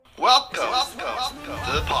Welcome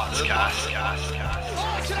to the Pottscast.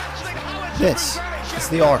 This is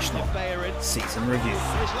the Arsenal season review.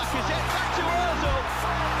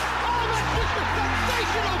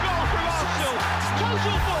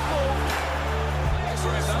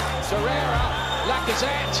 Torreira,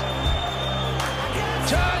 Lacazette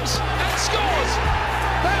turns and scores.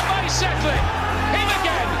 That may settle it. Him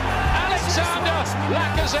again, Alexander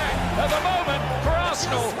Lacazette. At the moment for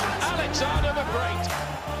Arsenal, Alexander the Great.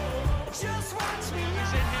 He's in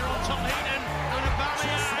here on Tom Heaton, and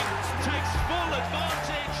Aubameyang takes full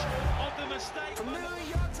advantage of the mistake.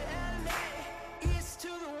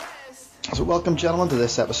 So welcome gentlemen to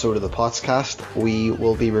this episode of the Pottscast. We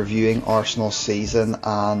will be reviewing Arsenal's season,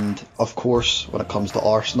 and of course when it comes to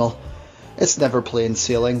Arsenal, it's never plain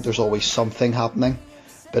sailing. There's always something happening.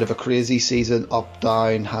 Bit of a crazy season, up,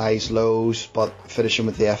 down, highs, lows, but finishing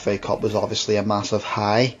with the FA Cup was obviously a massive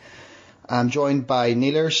high. I'm joined by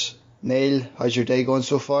Neilers. Neil, how's your day going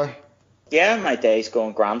so far? Yeah, my day's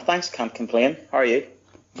going grand, thanks. Can't complain. How are you?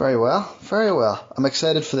 Very well, very well. I'm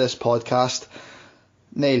excited for this podcast.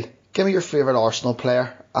 Neil, give me your favourite Arsenal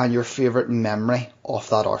player and your favourite memory of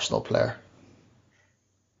that Arsenal player.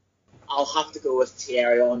 I'll have to go with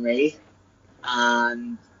Thierry Henry.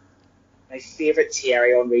 And my favourite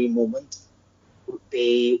Thierry Henry moment would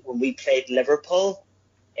be when we played Liverpool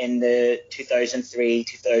in the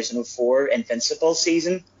 2003-2004 Invincible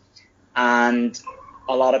season. And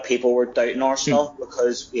a lot of people were doubting Arsenal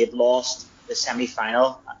because we had lost the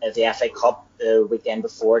semi-final of the FA Cup the weekend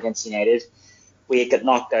before against United. We had got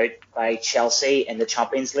knocked out by Chelsea in the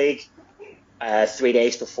Champions League 3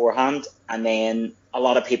 days beforehand. And then a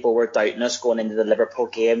lot of people were doubting us going into the Liverpool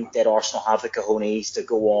game. Did Arsenal have the cojones to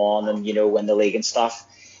go on and, win the league and stuff?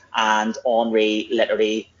 And Henry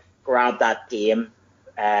literally grabbed that game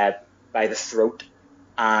by the throat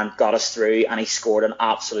and got us through. And he scored an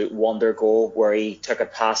absolute wonder goal where he took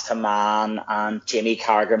it past Haman and Jamie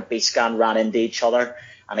Carragher and Biscan ran into each other.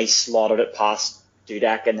 And he slaughtered it past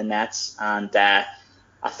Dudek in the nets. And I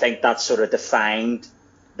think that sort of defined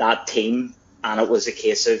that team. And it was a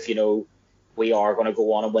case of, we are going to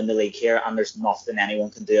go on and win the league here, and there's nothing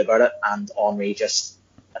anyone can do about it. And Henry just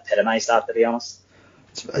epitomised that, to be honest.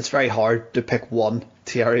 It's very hard to pick one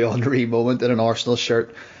Thierry Henry moment in an Arsenal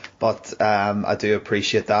shirt, but I do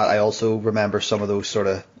appreciate that. I also remember some of those sort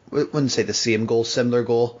of, I wouldn't say the same goal, similar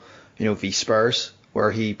goal, v Spurs,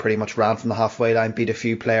 where he pretty much ran from the halfway line, beat a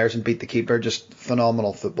few players and beat the keeper. Just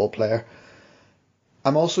phenomenal football player.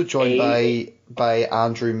 I'm also joined by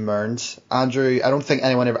Andrew Mearns. Andrew, I don't think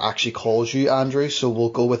anyone ever actually calls you Andrew, so we'll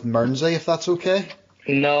go with Mearnsy if that's okay.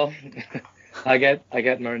 No, I get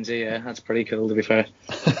Mearnsy. Yeah, that's pretty cool to be fair.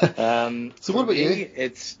 So what about you?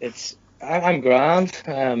 I'm grand.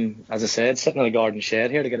 As I said, sitting in a garden shed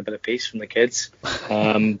here to get a bit of peace from the kids.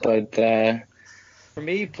 But for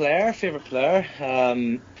me, favourite player.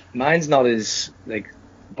 Mine's not as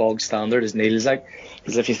bog standard as Neil's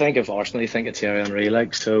because if you think of Arsenal, you think of Thierry Henry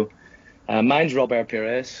so mine's Robert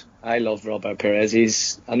Pires. I love Robert Pires.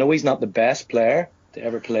 I know he's not the best player to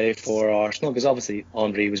ever play for Arsenal because obviously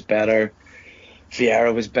Henry was better,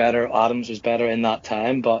 Vieira was better, Adams was better in that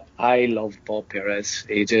time, but I love Bob Pires.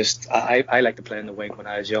 I like to play in the wing when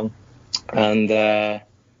I was young, and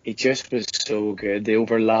he just was so good. The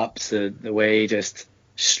overlaps, the way he just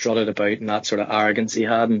strutted about and that sort of arrogance he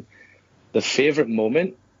had. And the favourite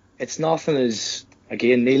moment, it's nothing as,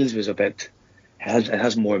 again, Neil's was it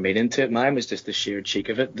has more meaning to it. Mine was just the sheer cheek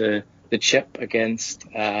of it. The chip against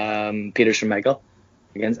Peter Schmeichel,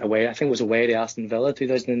 away, I think it was away to Aston Villa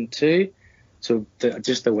 2002. So the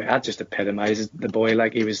way that just epitomises the boy.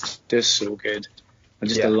 He was just so good. And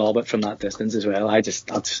just to lob it from that distance as well.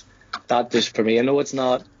 That just for me, I know it's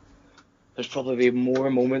not, there's probably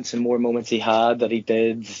more moments he had that he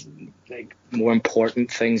did, more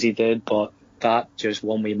important things he did, but that just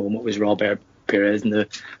one wee moment was Robert Pires and the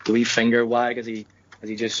wee finger wag as he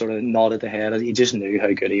just sort of nodded the head. He just knew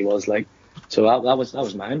how good he was. So that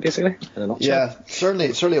was mine basically in a nutshell. Yeah,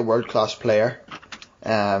 certainly a world class player.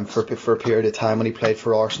 For a period of time when he played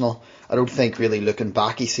for Arsenal, I don't think really looking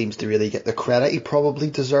back he seems to really get the credit he probably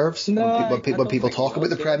deserves. No, when people talk about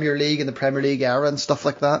the Premier League and the Premier League era and stuff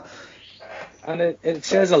like that. And it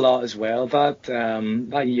says a lot as well that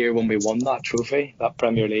that year when we won that trophy, that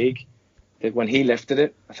Premier League, that when he lifted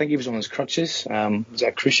it, I think he was on his crutches. Was it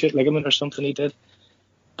a cruciate ligament or something he did?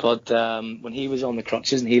 But when he was on the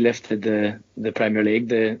crutches and he lifted the Premier League,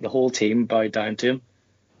 the whole team bowed down to him.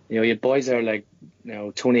 You had boys there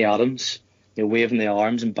Tony Adams, waving the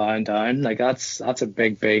arms and bowing down. That's a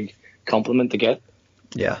big compliment to get.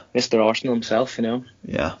 Yeah. Mr. Arsenal himself,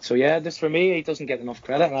 Yeah. So yeah, just for me, he doesn't get enough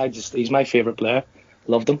credit, and he's my favourite player.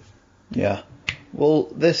 Loved him. Yeah. Well,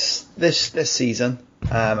 this season,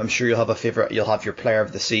 I'm sure you'll have a favourite. You'll have your player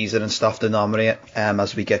of the season and stuff to nominate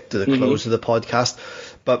as we get to the close of the podcast.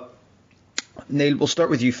 But Neil, we'll start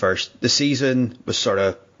with you first. The season was sort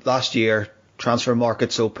of last year. Transfer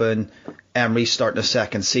markets open. Emery starting a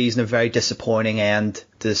second season, a very disappointing end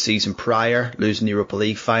to the season prior, losing the Europa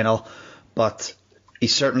League final. But he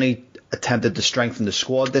certainly attempted to strengthen the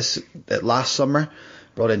squad last summer.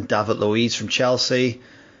 Brought in David Luiz from Chelsea.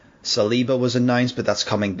 Saliba was announced, but that's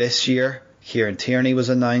coming this year. Kieran Tierney was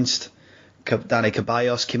announced. Dani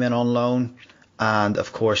Ceballos came in on loan. And,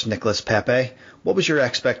 of course, Nicolas Pepe. What was your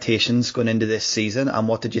expectations going into this season, and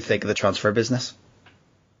what did you think of the transfer business?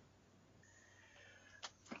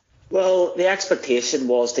 Well, the expectation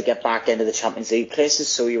was to get back into the Champions League places,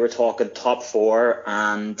 so you were talking top four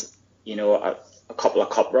and, a couple of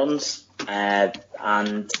cup runs. And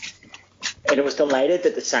I was delighted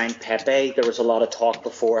that they signed Pepe. There was a lot of talk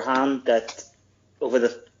beforehand that over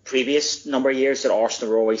the previous number of years that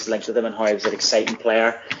Arsenal were always linked with him and how he was an exciting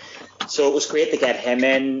player. So it was great to get him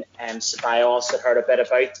in. Ceballos I'd heard a bit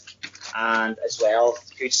about, and as well,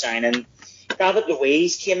 good signing. David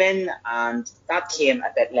Luiz came in, and that came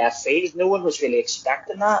a bit left field. No one was really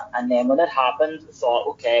expecting that. And then when it happened, we thought,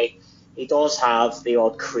 okay, he does have the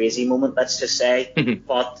odd crazy moment, let's just say.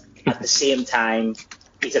 But at the same time,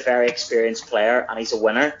 he's a very experienced player and he's a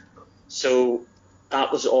winner. So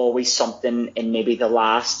that was always something in maybe the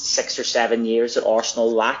last 6 or 7 years that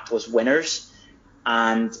Arsenal lacked, was winners.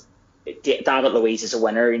 And David Luiz is a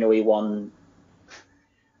winner. He won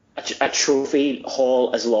a trophy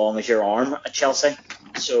haul as long as your arm at Chelsea.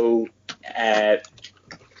 So, that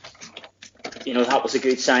was a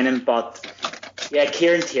good signing. But, yeah,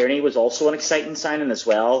 Kieran Tierney was also an exciting signing as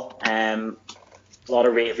well. A lot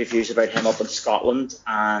of rave reviews about him up in Scotland.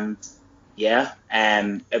 And, yeah,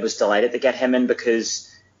 it was delighted to get him in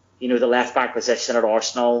because, the left-back position at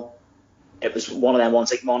Arsenal, it was one of them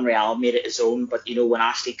ones like Monreal made it his own. But, when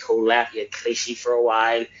Ashley Cole left, you had Clichy for a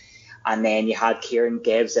while. And then you had Kieran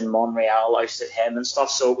Gibbs and Monreal ousted him and stuff.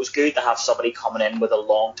 So it was good to have somebody coming in with a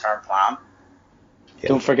long-term plan.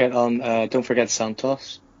 Yeah. Don't forget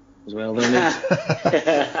Santos as well.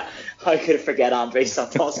 How could I forget Andre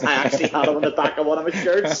Santos? I actually had him on the back of one of my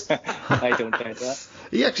shirts. I don't doubt that.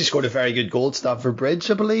 He actually scored a very good goal at Stamford Bridge,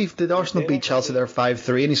 I believe. Did Arsenal beat Chelsea there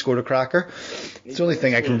 5-3 and he scored a cracker? It's the only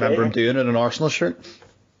thing I can remember him doing in an Arsenal shirt.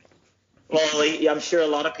 Well, I'm sure a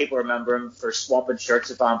lot of people remember him for swapping shirts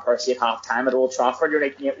with Van Persie at half-time at Old Trafford. You're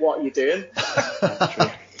like, what are you doing?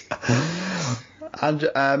 And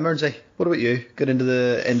Mernsey, what about you? Get into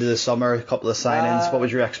the summer, a couple of signings. What was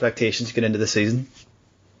your expectations to get into the season?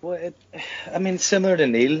 Well, similar to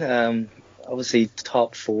Neil. Obviously,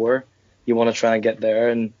 top four, you want to try and get there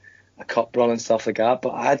and a cup run and stuff like that.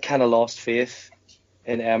 But I'd kind of lost faith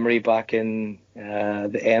in Emery back in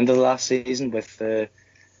the end of the last season with the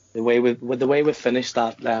way we finished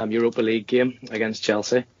that Europa League game against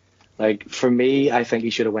Chelsea. Like, for me, I think he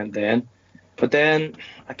should have went then. But then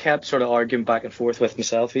I kept sort of arguing back and forth with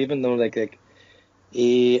myself, even though like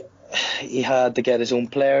he had to get his own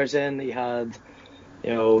players in. He had,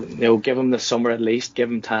 give him the summer at least,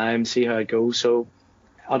 give him time, see how it goes. So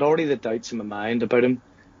I'd already the doubts in my mind about him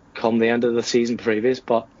come the end of the season previous.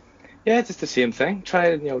 But yeah, it's just the same thing.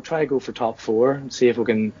 Try to go for top four and see if we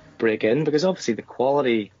can break in, because obviously the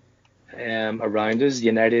quality around us,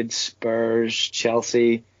 United, Spurs,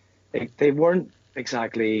 Chelsea, they weren't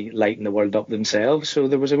exactly lighting the world up themselves. So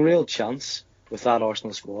there was a real chance with that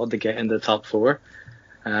Arsenal squad to get into the top four.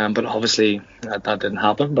 But obviously that didn't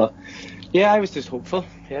happen. But yeah, I was just hopeful.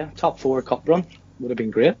 Yeah, top four cup run would have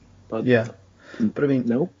been great. But yeah, but I mean,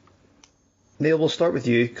 no. Neil, we'll start with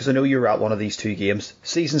you because I know you were at one of these two games.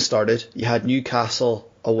 Season started, you had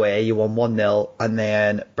Newcastle away, you won 1-0, and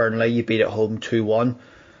then Burnley you beat at home 2-1.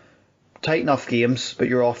 Tight enough games, but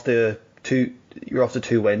you're off the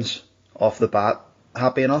two wins off the bat.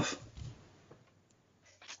 Happy enough?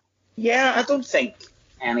 Yeah, I don't think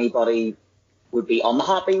anybody would be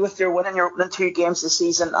unhappy with your winning your opening two games this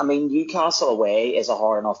season. I mean, Newcastle away is a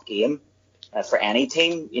hard enough game for any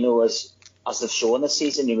team. As they've shown this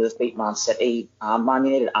season, they've beat Man City and Man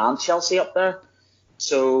United and Chelsea up there.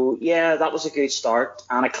 So yeah, that was a good start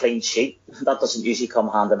and a clean sheet. That doesn't usually come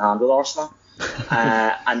hand in hand with Arsenal.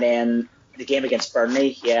 And then the game against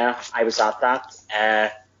Burnley, yeah, I was at that.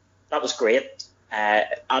 That was great.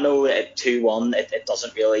 I know at 2-1, it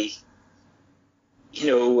doesn't really,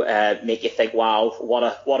 make you think, wow,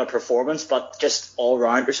 what a performance. But just all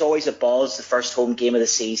round, there's always a buzz. The first home game of the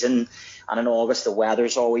season, and in August the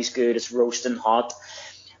weather's always good. It's roasting hot.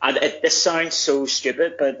 And this sounds so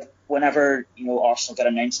stupid, but whenever Arsenal got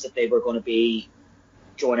announced that they were going to be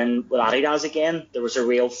joining with Adidas again. There was a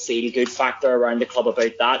real feel-good factor around the club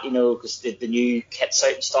about that, because the new kits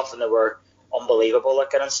out and stuff, and they were unbelievable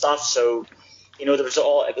looking and stuff. So, it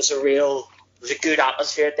was a good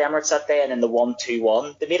atmosphere at the Emirates that day, and then the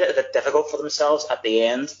 1-2-1. They made it a bit difficult for themselves at the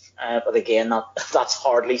end, but again, that's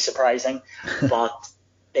hardly surprising. But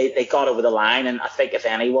they got over the line, and I think if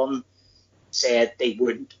anyone said they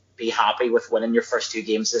wouldn't be happy with winning your first 2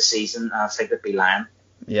 games this season, I think they'd be lying.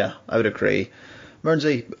 Yeah, I would agree.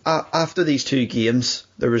 Mernsey, after these 2 games,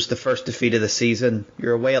 there was the first defeat of the season.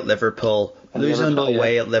 You're away at Liverpool. Losing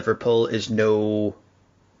away at Liverpool is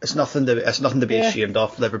it's nothing to be ashamed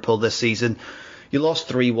of. Liverpool this season, you lost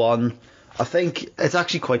 3-1. I think it's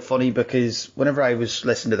actually quite funny because whenever I was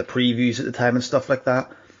listening to the previews at the time and stuff like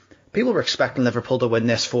that, people were expecting Liverpool to win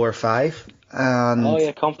this 4-5.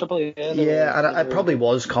 And comfortably. Yeah, and I probably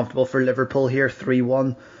was comfortable for Liverpool here,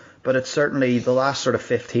 3-1. But it's certainly the last sort of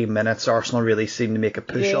 15 minutes, Arsenal really seemed to make a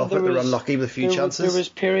push off it. They were unlucky with a few chances. There was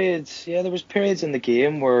periods in the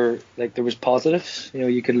game where there was positives.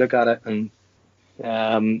 You could look at it and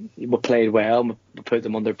we played well, we put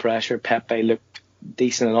them under pressure. Pepe looked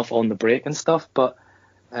decent enough on the break and stuff, but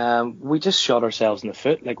we just shot ourselves in the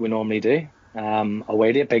foot like we normally do.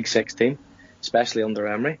 Away to a big 6 team, especially under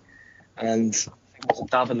Emery. And I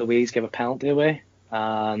think David Luiz gave a penalty away,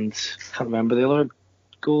 and I can't remember the other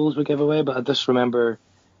goals we gave away, but I just remember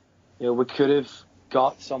we could have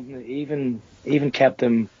got something that even kept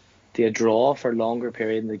them to a draw for a longer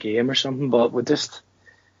period in the game or something, but we just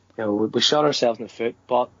we shot ourselves in the foot.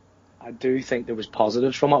 But I do think there was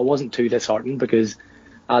positives from it. I wasn't too disheartened because,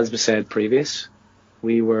 as we said previous,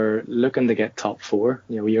 we were looking to get top 4.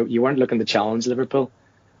 You weren't looking to challenge Liverpool.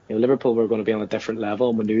 Liverpool were going to be on a different level,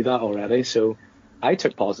 and we knew that already, so I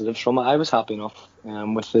took positives from it. I was happy enough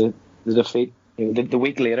with the defeat. The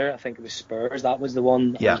week later, I think it was Spurs. That was the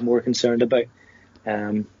one I was more concerned about,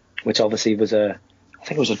 which obviously was I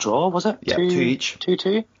think it was a draw, was it? Yeah, 2 each.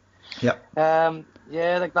 2-2. Yeah.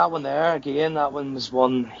 Like that one there. Again, that one was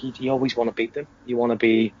one you always want to beat them. You want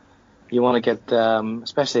to get,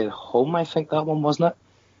 especially at home. I think that one, wasn't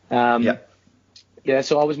it? Yeah.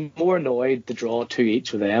 So I was more annoyed to draw 2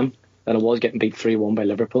 each with them than I was getting beat 3-1 by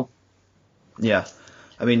Liverpool. Yeah.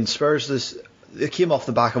 I mean, Spurs they came off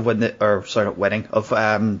the back of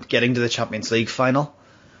getting to the Champions League final,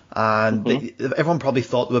 and everyone probably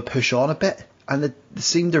thought they would push on a bit, and they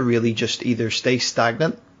seemed to really just either stay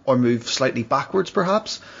stagnant or move slightly backwards,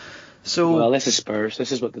 perhaps. So, well, this is Spurs.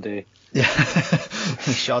 This is what they do. Yeah,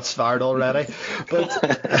 shots fired already.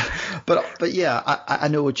 But yeah, I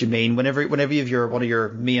know what you mean. Whenever you have one of your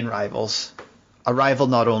main rivals. A rival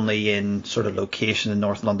not only in sort of location in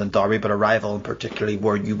North London derby, but a rival in particularly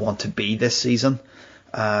where you want to be this season.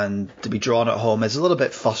 And to be drawn at home is a little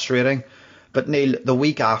bit frustrating. But Neil, the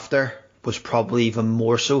week after was probably even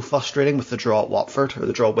more so frustrating with the draw at Watford, or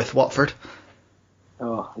the draw with Watford.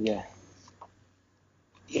 Oh, yeah.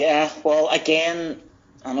 Yeah, well, again,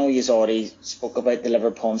 I know you've already spoke about the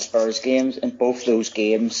Liverpool and Spurs games. In both those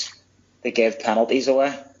games, they gave penalties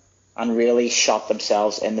away and really shot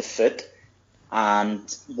themselves in the foot.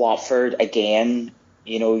 And Watford, again,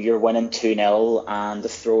 you're winning 2-0 and they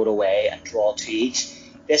throw it away and draw 2 each.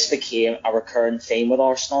 This became a recurring theme with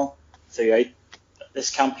Arsenal throughout this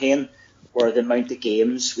campaign, where the amount of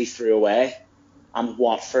games we threw away. And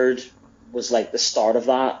Watford was like the start of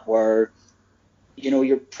that, where,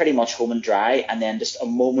 you're pretty much home and dry, and then just a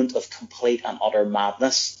moment of complete and utter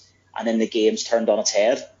madness, and then the game's turned on its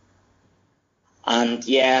head. And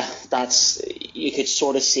yeah, you could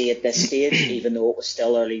sort of see at this stage, even though it was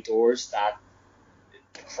still early doors, that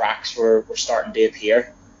the cracks were starting to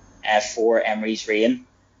appear for Emery's reign.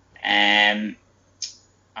 And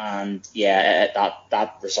yeah,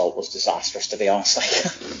 that result was disastrous, to be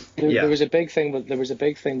honest. There was a big thing with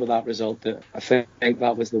that result. That I think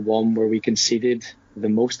that was the one where we conceded the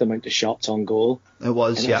most amount of shots on goal. It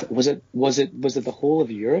was, yeah. Was it the whole of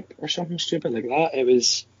Europe or something stupid like that? It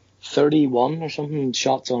was 31 or something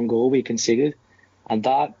shots on goal we conceded, and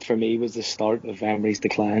that for me was the start of Emery's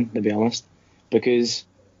decline, to be honest, because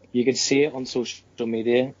you could see it on social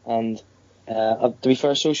media, and to be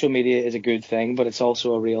fair, social media is a good thing, but it's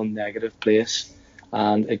also a real negative place,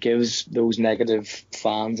 and it gives those negative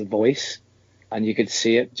fans a voice, and you could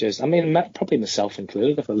see it probably myself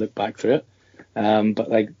included if I look back through it,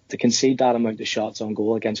 but to concede that amount of shots on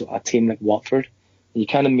goal against a team like Watford, you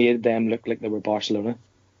kind of made them look like they were Barcelona.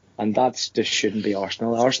 And that just shouldn't be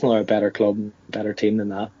Arsenal. Arsenal are a better club, better team than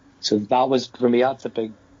that. So that was, for me, that's a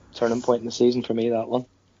big turning point in the season for me, that one.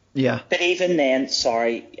 Yeah. But even then,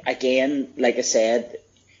 again, like I said,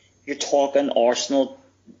 you're talking Arsenal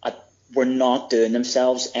were not doing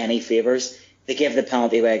themselves any favours. They give the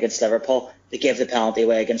penalty away against Liverpool. They give the penalty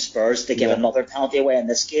away against Spurs. They give another penalty away in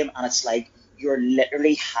this game, and it's like you're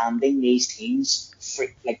literally handing these teams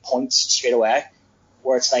points straight away.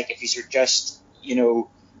 Where it's like if you're just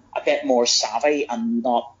a bit more savvy and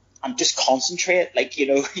just concentrate,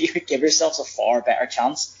 you give yourselves a far better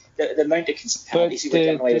chance. The amount of penalties you were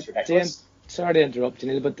giving away is ridiculous. Sorry to interrupt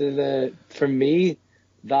you, but for me,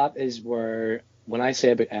 that is where when I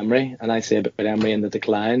say about Emery and I say about Emery in the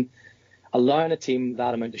decline, allowing a team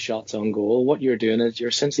that amount of shots on goal, what you're doing is you're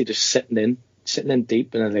essentially just sitting in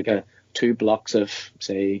deep in a 2 blocks of,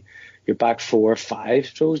 say, your back 4 or 5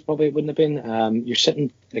 throws probably it wouldn't have been. You're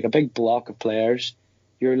sitting like a big block of players.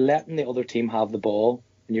 You're letting the other team have the ball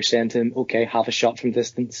and you're saying to them, okay, have a shot from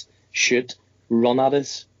distance, shoot, run at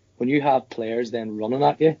us. When you have players then running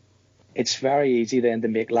at you, it's very easy then to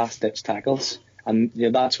make last-ditch tackles. And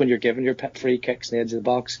that's when you're giving your free kicks in the edge of the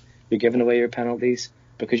box. You're giving away your penalties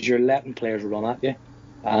because you're letting players run at you.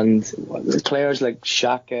 And players like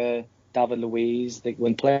Xhaka, David Luiz,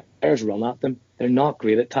 when players run at them, they're not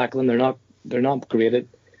great at tackling. They're not great at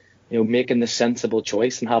making the sensible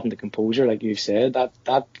choice and having the composure, like you've said.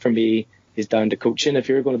 That for me is down to coaching. If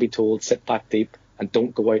you're going to be told sit back deep and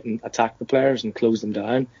don't go out and attack the players and close them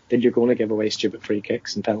down, then you're going to give away stupid free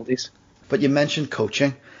kicks and penalties. But you mentioned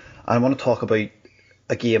coaching, and I want to talk about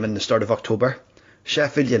a game in the start of October.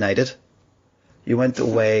 Sheffield United. You went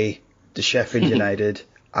away to Sheffield United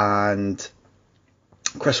and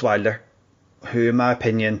Chris Wilder, who in my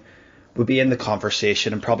opinion would be in the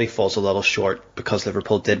conversation and probably falls a little short because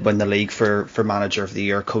Liverpool did win the league for Manager of the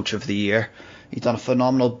Year, Coach of the Year. He's done a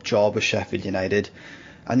phenomenal job with Sheffield United.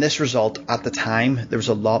 And this result, at the time, there was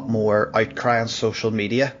a lot more outcry on social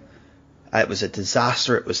media. It was a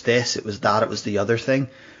disaster, it was this, it was that, it was the other thing.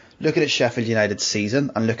 Looking at Sheffield United's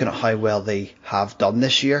season and looking at how well they have done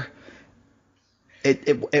this year,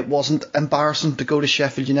 it wasn't embarrassing to go to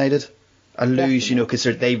Sheffield United and lose, because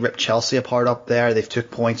they ripped Chelsea apart up there. They've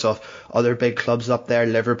took points off other big clubs up there.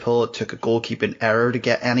 Liverpool, it took a goalkeeping error to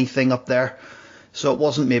get anything up there. So it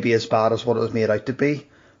wasn't maybe as bad as what it was made out to be.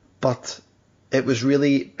 But it was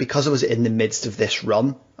really, because it was in the midst of this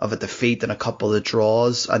run of a defeat and a couple of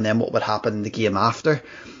draws and then what would happen in the game after,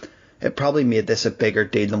 it probably made this a bigger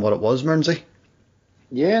deal than what it was, Mernsey.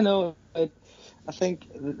 Yeah, no, I think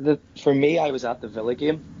that for me, I was at the Villa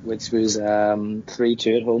game, which was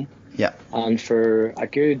 3-2 at home. Yeah. And for a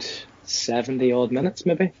good 70 odd minutes,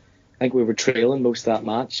 maybe, I think we were trailing most of that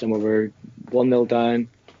match and we were 1-0 down.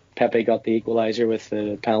 Pepe got the equaliser with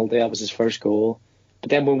the penalty. That was his first goal. But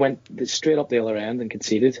then we went straight up the other end and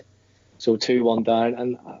conceded. So 2-1 down.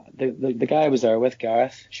 And the guy I was there with,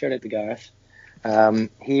 Gareth, shout out to Gareth.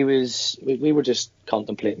 We were just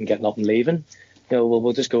contemplating getting up and leaving.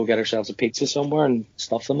 We'll just go get ourselves a pizza somewhere and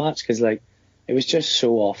stuff the match because it was just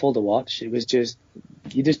so awful to watch. It was just,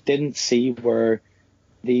 you just didn't see where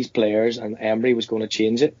these players and Emery was going to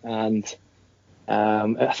change it. And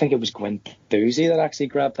I think it was Guendouzi that actually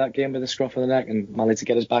grabbed that game by the scruff of the neck and managed to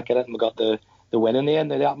get us back in it, and we got the win in the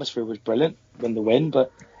end. The atmosphere was brilliant when the win,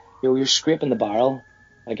 but you're scraping the barrel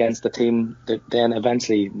against the team that then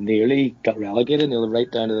eventually nearly got relegated,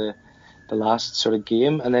 right down to the last sort of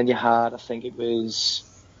game. And then you had, I think it was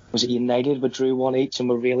it United, we drew 1 each, and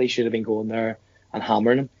we really should have been going there and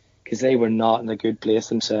hammering them because they were not in a good place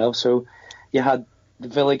themselves. So you had the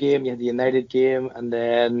Villa game, you had the United game, and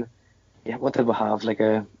then what did we have? Did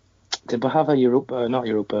we have a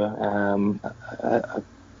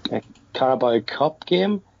Carabao Cup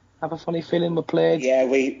game? I have a funny feeling we played. Yeah,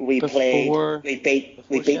 we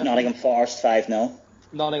beat Nottingham Forest 5-0.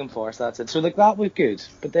 Nottingham Forest, that's it. So that was good,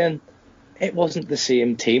 but then it wasn't the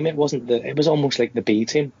same team. It was almost like the B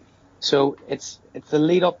team. So it's the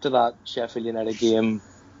lead up to that Sheffield United game,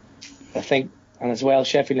 I think, and as well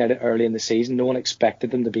Sheffield United early in the season, no one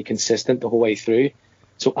expected them to be consistent the whole way through.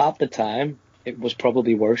 So at the time, it was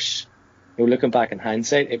probably worse. Looking back in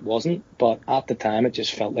hindsight, it wasn't, but at the time, it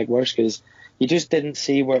just felt like worse because you just didn't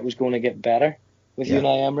see where it was going to get better with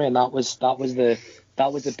Unai Emery, and that was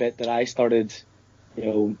the bit that I started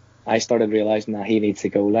realising that he needs to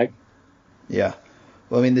go . Yeah.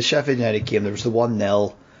 Well, I mean, the Sheffield United game, there was the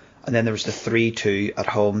 1-0, and then there was the 3-2 at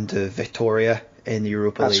home to Victoria in the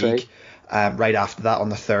Europa League. Right after that on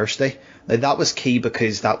the Thursday. Now that was key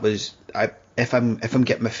because that was, if I'm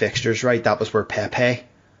getting my fixtures right, that was where Pepe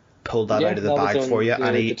pulled that out of the bag for you,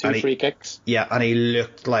 and he free kicks. Yeah, and he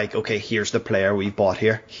looked like, okay, here's the player we bought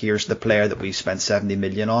here. Here's the player that we spent 70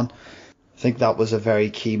 million on. I think that was a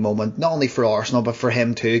very key moment, not only for Arsenal but for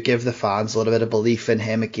him too. Give the fans a little bit of belief in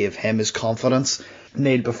him. It gave him his confidence.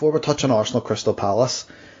 Neil, before we touch on Arsenal Crystal Palace,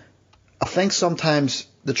 I think sometimes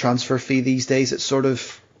the transfer fee these days, it sort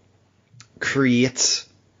of creates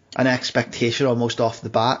an expectation almost off the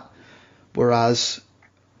bat, whereas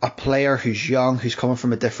a player who's young, who's coming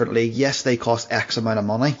from a different league, yes, they cost X amount of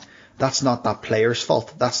money. That's not that player's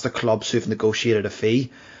fault. That's the clubs who've negotiated a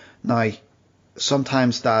fee. Now,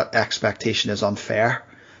 sometimes that expectation is unfair.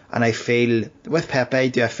 And I feel, with Pepe,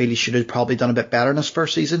 do I feel he should have probably done a bit better in his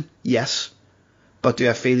first season? Yes. But do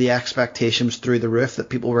I feel the expectation was through the roof, that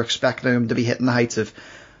people were expecting him to be hitting the heights of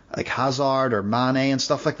like Hazard or Mane and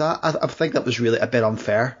stuff like that? I think that was really a bit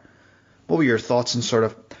unfair. What were your thoughts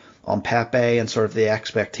on Pepe and sort of the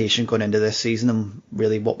expectation going into this season, and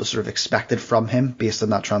really what was sort of expected from him based on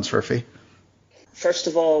that transfer fee? First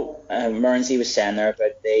of all, Mearnsey was saying there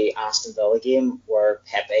about the Aston Villa game where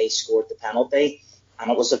Pepe scored the penalty,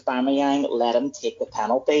 and it was Aubameyang let him take the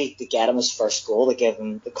penalty to get him his first goal, to give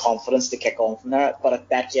him the confidence to kick on from there. But I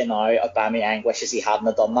bet you now Aubameyang wishes he hadn't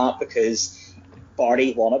have done that, because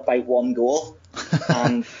Barty won it by 1 goal.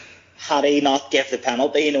 And had he not give the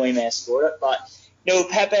penalty, he may have scored it. But no,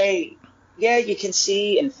 Pepe, yeah, you can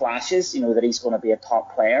see in flashes, that he's going to be a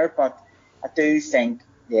top player, but I do think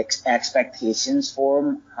the expectations for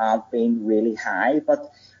him have been really high.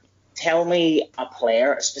 But tell me a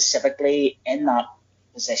player specifically in that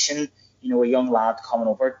position, a young lad coming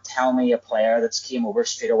over, tell me a player that's came over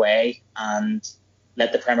straight away and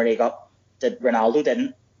lit the Premier League up that Ronaldo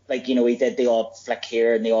didn't. He did the odd flick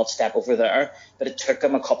here and the odd step over there, but it took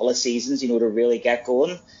him a couple of seasons, to really get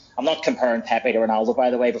going. I'm not comparing Pepe to Ronaldo, by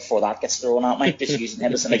the way, before that gets thrown at me, just using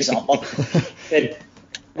him as an example. But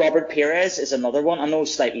Robert Pires is another one. I know,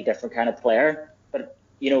 slightly different kind of player, but,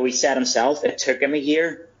 he said himself, it took him a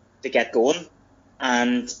year to get going.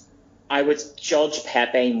 And I would judge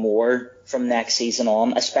Pepe more from next season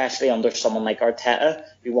on, especially under someone like Arteta,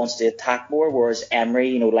 who wants to attack more, whereas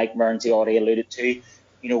Emery, like Mearnsey already alluded to,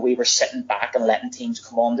 we were sitting back and letting teams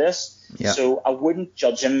come on to us. Yeah. So I wouldn't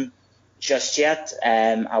judge him just yet.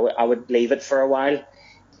 I would leave it for a while.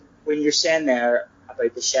 When you're saying there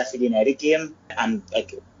about the Sheffield United game, and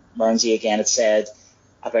like Mearnsey again had said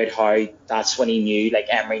about how that's when he knew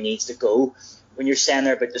Emery needs to go. When you're saying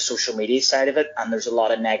there about the social media side of it, and there's a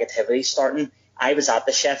lot of negativity starting, I was at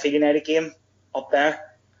the Sheffield United game up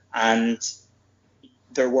there, and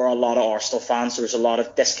there were a lot of Arsenal fans. There was a lot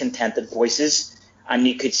of discontented voices, and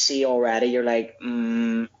you could see already, you're like,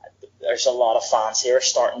 there's a lot of fans here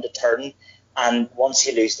starting to turn, and once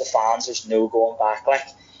you lose the fans, there's no going back.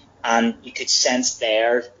 And you could sense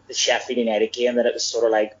there, the Sheffield United game, that it was sort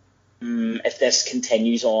of like, if this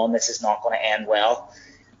continues on, this is not going to end well.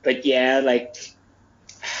 But yeah,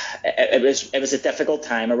 it was a difficult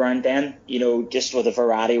time around then, just with the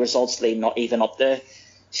variety of results leading not even up to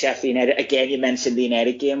Sheffield United. Again, you mentioned the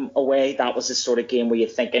United game away. That was the sort of game where you're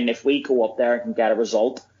thinking, if we go up there and get a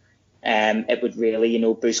result, it would really,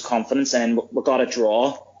 boost confidence. And we got a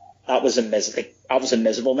draw. That was a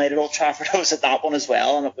miserable night at Old Trafford. I was at that one as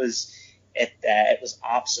well, and it was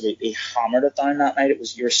absolutely hammered it down that night.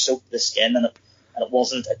 You're soaked to the skin, and it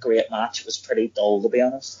wasn't a great match. It was pretty dull, to be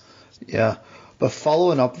honest. Yeah, but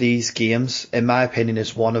following up these games, in my opinion,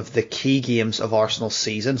 is one of the key games of Arsenal's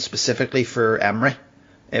season, specifically for Emery.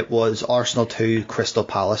 It was Arsenal 2, Crystal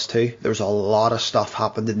Palace 2. There was a lot of stuff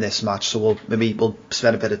happened in this match, so we'll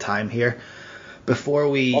spend a bit of time here. Before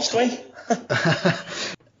we... Must we?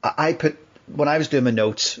 When I was doing my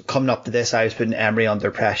notes, coming up to this, I was putting Emery under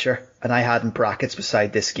pressure, and I had in brackets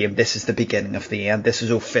beside this game, this is the beginning of the end. This is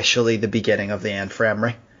officially the beginning of the end for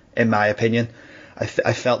Emery, in my opinion. I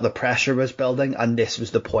felt the pressure was building, and this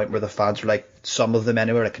was the point where the fans were like, some of them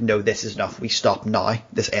anyway, like, no, this is enough. We stop now.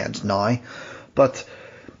 This ends now. But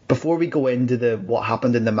before we go into what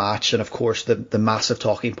happened in the match, and of course the massive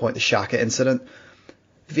talking point, the Xhaka incident,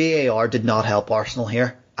 VAR did not help Arsenal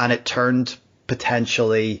here, and it turned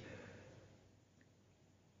potentially...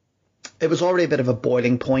 It was already a bit of a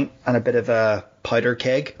boiling point and a bit of a powder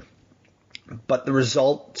keg, but the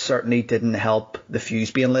result certainly didn't help the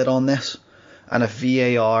fuse being lit on this. And if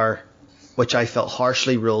VAR, which I felt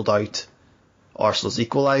harshly ruled out Arsenal's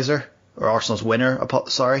equaliser, or Arsenal's winner,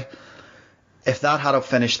 if that had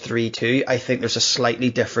finished 3-2, I think there's a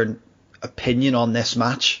slightly different opinion on this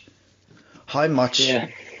match. How much,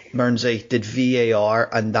 Mearnsey, did VAR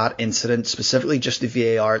and that incident, specifically just the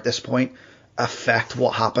VAR at this point, affect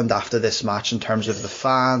what happened after this match in terms of the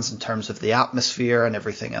fans, in terms of the atmosphere and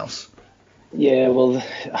everything else? Yeah, well,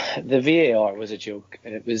 the VAR was a joke.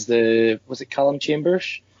 It was was it Callum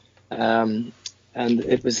Chambers? And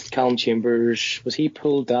it was Callum Chambers, was he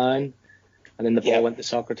pulled down? And then the ball went to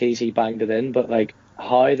Socrates, he banged it in. But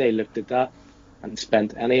how they looked at that and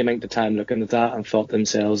spent any amount of time looking at that and thought to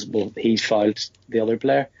themselves, well, he's fouled the other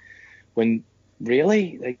player. When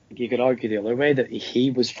really, like, you could argue the other way that he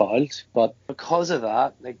was fouled, but because of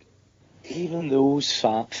that, like, even those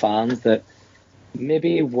fans that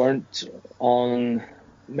maybe weren't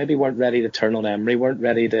ready to turn on Emery, weren't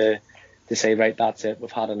ready to say, right, that's it,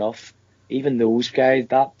 we've had enough. Even those guys,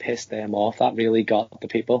 that pissed them off. That really got the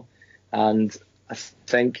people, and I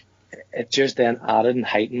think it just then added and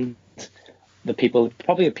heightened the people,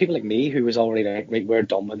 probably the people like me, who was already like, right, we're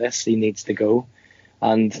done with this. He needs to go.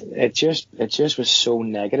 And it just was so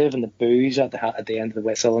negative, and the boos at the end of the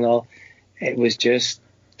whistle and all, it was just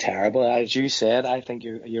terrible. As you said, I think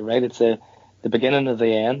you're right. It's the beginning of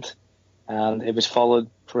the end, and it was followed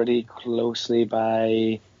pretty closely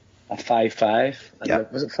by a 5-5. Yeah.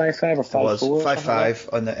 Was it 5-5 or 5-4? It was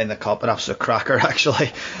 5-5 in the cup, and that was a cracker actually.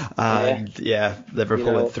 And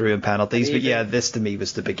Liverpool went through in penalties. But yeah, this to me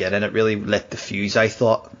was the beginning. It really lit the fuse, I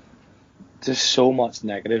thought. Just so much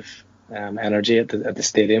negative energy at the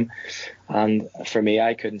stadium, and for me,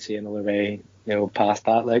 I couldn't see another way, past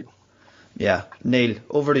that. Like, yeah, Neil,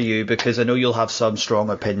 over to you, because I know you'll have some strong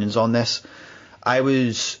opinions on this. I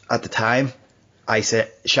was at the time, I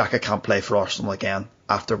said Xhaka can't play for Arsenal again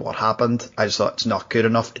after what happened. I just thought it's not good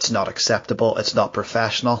enough, it's not acceptable, it's not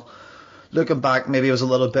professional. Looking back, maybe it was a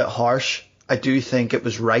little bit harsh. I do think it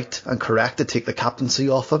was right and correct to take the captaincy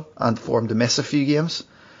off him and for him to miss a few games.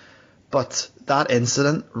 But that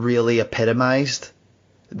incident really epitomised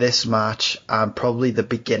this match and probably the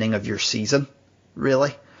beginning of your season,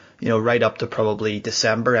 really. Right up to probably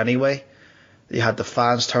December anyway. You had the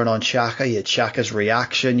fans turn on Xhaka, you had Xhaka's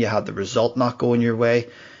reaction, you had the result not going your way.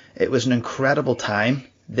 It was an incredible time,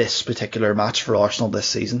 this particular match for Arsenal this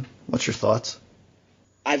season. What's your thoughts?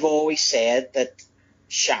 I've always said that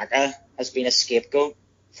Xhaka has been a scapegoat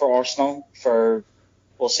for Arsenal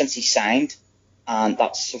since he signed. And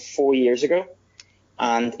that's 4 years ago,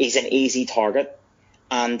 and he's an easy target.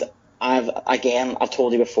 And I've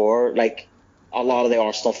told you before, like, a lot of the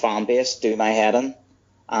Arsenal fan base do my head in,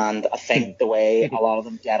 and I think the way a lot of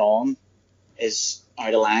them get on is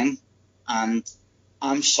out of line. And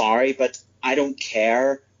I'm sorry, but I don't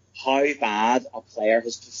care how bad a player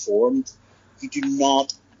has performed. You do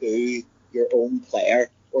not boo your own player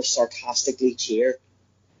or sarcastically cheer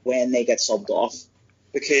when they get subbed off,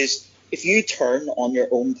 because if you turn on your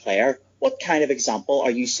own player, what kind of example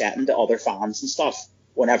are you setting to other fans and stuff?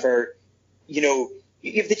 Whenever, you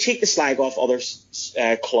have the cheek to slag off other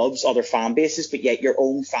clubs, other fan bases, but yet your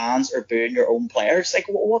own fans are booing your own players. Like,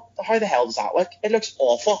 what? How the hell does that look? It looks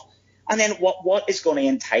awful. And then what is going to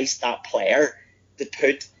entice that player to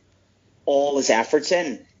put all his efforts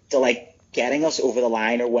in to, like, getting us over the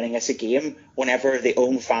line or winning us a game whenever the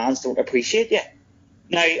own fans don't appreciate you?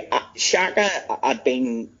 Now, Xhaka had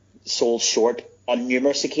been sold short on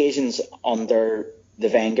numerous occasions under the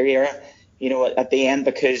Wenger era, at the end,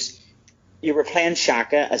 because you were playing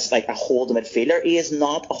Xhaka as like a holding midfielder. He is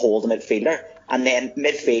not a holding midfielder. And then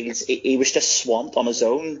midfields, he was just swamped on his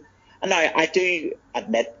own. And now I do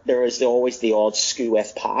admit there is always the odd skew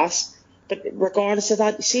with pass, but regardless of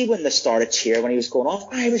that, you see when they started cheer when he was going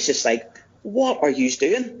off, I was just like, what are you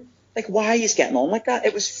doing? Like, why are you getting on like that?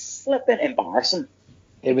 It was flipping embarrassing.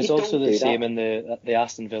 It was also the same in the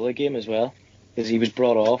Aston Villa game as well, because he was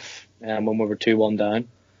brought off when we were 2-1 down,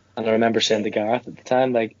 and I remember saying to Gareth at the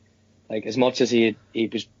time, like as much as he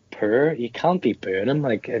was poor, you can't be booing him.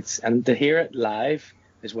 Like, and to hear it live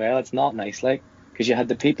as well, it's not nice. Like, because you had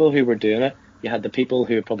the people who were doing it, you had the people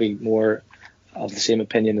who are probably more of the same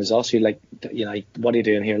opinion as us, who like, what are you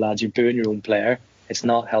doing here, lads? You're booing your own player. It's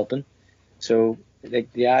not helping. So, like,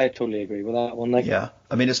 yeah, I totally agree with that one. Like, yeah,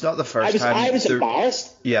 I mean, it's not the first time. I was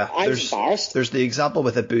embarrassed. Yeah, I was embarrassed. There's the example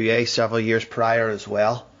with Abuye several years prior as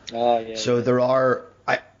well. Oh yeah. So there are.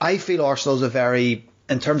 I feel Arsenal's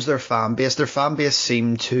in terms of their fan base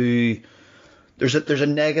seem to. There's a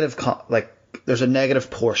negative there's a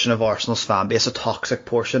negative portion of Arsenal's fan base, a toxic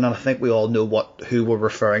portion, and I think we all know who we're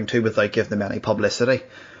referring to without giving them any publicity.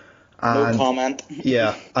 No comment.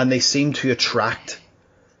 Yeah, and they seem to attract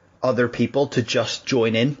other people to just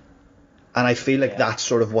join in, and I feel like that's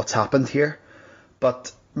sort of what's happened here.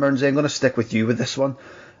 But Mernsy, I'm going to stick with you with this one.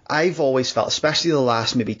 I've always felt, especially the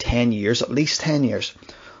last maybe 10 years, at least 10 years,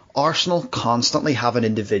 Arsenal constantly have an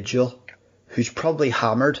individual who's probably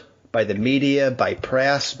hammered by the media, by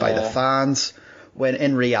press, by the fans, when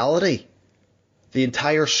in reality the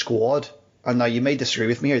entire squad, and now you may disagree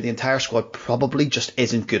with me here, the entire squad probably just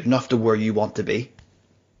isn't good enough to where you want to be.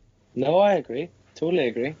 No, I agree. Totally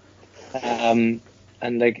agree. And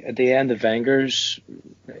like at the end of Wenger's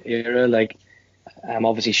era, like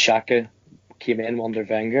obviously Xhaka came in under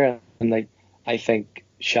Wenger, and like I think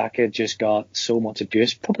Xhaka just got so much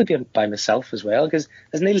abuse, probably by myself as well, because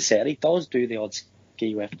as Neil said, he does do the odd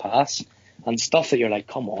ski whiff pass and stuff that you're like,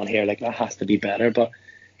 come on here, like that has to be better. But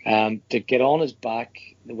to get on his back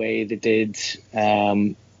the way they did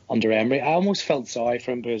under Emery, I almost felt sorry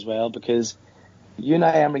for him as well, because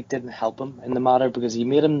Unai Emery didn't help him in the matter, because he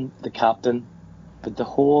made him the captain, but the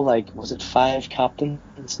whole, like, was it 5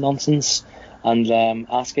 captains nonsense, and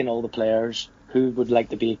asking all the players who would like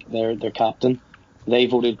to be their captain, they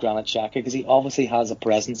voted Granit Xhaka because he obviously has a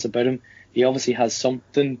presence about him. He obviously has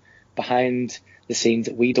something behind the scenes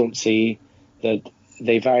that we don't see, that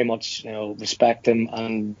they very much, respect him,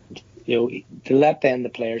 and to let then the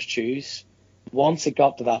players choose. Once it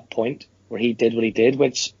got to that point where he did what he did,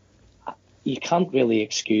 which you can't really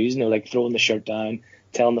excuse, like throwing the shirt down,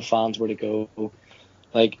 telling the fans where to go,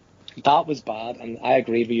 like that was bad. And I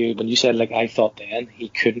agree with you when you said, like, I thought then he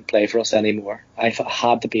couldn't play for us anymore. I thought it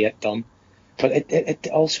had to be it done. But it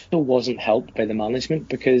also wasn't helped by the management,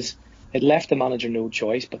 because it left the manager no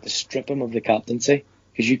choice but to strip him of the captaincy,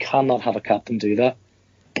 because you cannot have a captain do that.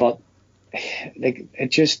 But like,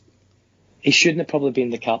 he shouldn't have probably been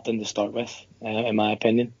the captain to start with, in my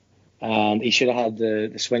opinion. And he should have had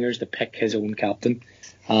the swingers to pick his own captain.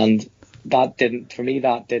 And that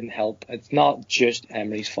didn't help. It's not just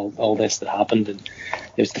Emery's fault, all this that happened. And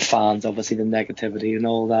it was the fans, obviously, the negativity and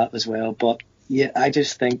all that as well. But yeah, I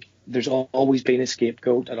just think there's always been a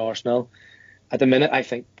scapegoat at Arsenal. At the minute, I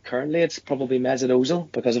think currently it's probably Mesut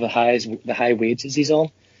Ozil because of the high wages he's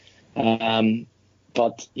on.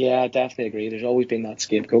 But yeah, I definitely agree. There's always been that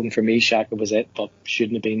scapegoat, and for me, Xhaka was it, but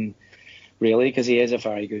shouldn't have been really, because he is a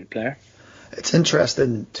very good player. It's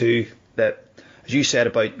interesting too that, as you said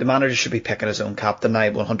about the manager should be picking his own captain. I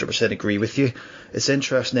 100% agree with you. It's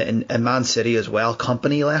interesting that in Man City as well,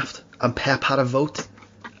 Company left and Pep had a vote,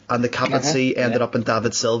 and the captaincy ended up in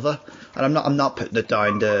David Silva. And I'm not putting it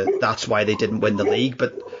down to that's why they didn't win the league,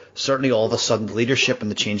 but certainly all of a sudden the leadership in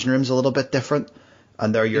the changing room is a little bit different,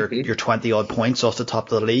 and they're your 20 odd points off the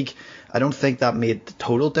top of the league. I don't think that made the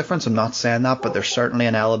total difference. I'm not saying that, but there's certainly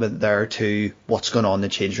an element there to what's going on in the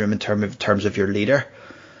changing room in terms of your leader.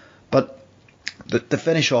 But to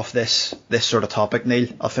finish off this sort of topic, Neil,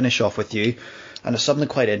 I'll finish off with you, and it's something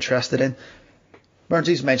quite interested in.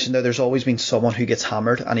 Burnsy's mentioned there's always been someone who gets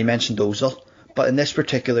hammered, and he mentioned Ozil. But in this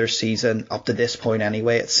particular season, up to this point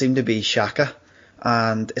anyway, it seemed to be Xhaka.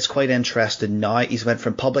 And it's quite interesting now. He's went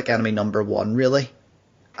from public enemy number 1, really,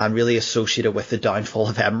 and really associated with the downfall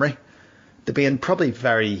of Emery, to being probably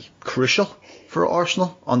very crucial for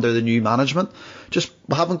Arsenal under the new management.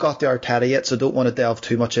 We haven't got the Arteta yet, so don't want to delve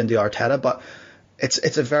too much into Arteta, but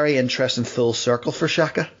it's a very interesting full circle for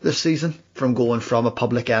Xhaka this season, from going from a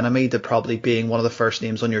public enemy to probably being one of the first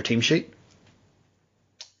names on your team sheet.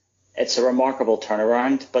 It's a remarkable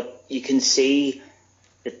turnaround, but you can see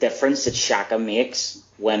the difference that Xhaka makes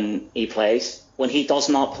when he plays. When he does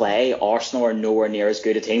not play, Arsenal are nowhere near as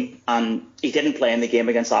good a team. And he didn't play in the game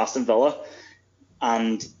against Aston Villa.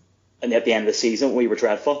 And at the end of the season, we were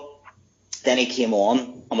dreadful. Then he came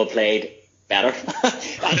on and we played better.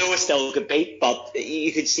 I know we still could beat, but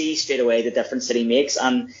you could see straight away the difference that he makes.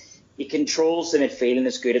 And he controls the midfield and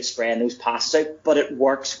is good at spreading those passes out, but it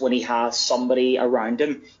works when he has somebody around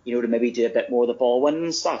him, to maybe do a bit more of the ball winning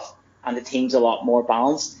and stuff, and the team's a lot more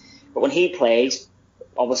balanced. But when he plays,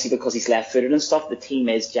 obviously because he's left-footed and stuff, the team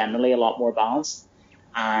is generally a lot more balanced.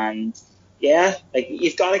 And yeah, like,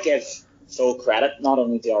 you've got to give full credit not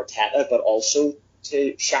only to Arteta but also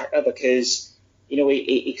to Xhaka, because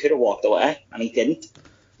he could have walked away and he didn't.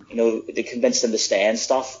 They convinced him to stay and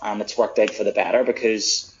stuff, and it's worked out for the better,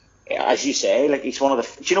 because, as you say, like, he's one of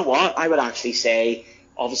the... Do you know what? I would actually say,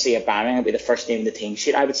 obviously, Aubameyang would be the first name in the team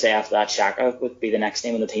sheet. I would say after that, Xhaka would be the next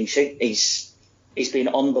name on the team sheet. He's been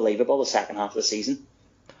unbelievable the second half of the season.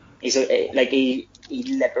 He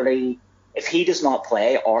literally... If he does not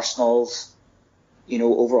play, Arsenal's,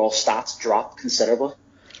 overall stats drop considerably.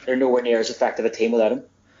 They're nowhere near as effective a team without him.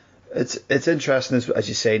 It's interesting, as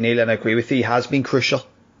you say, Neil, and I agree with you. He has been crucial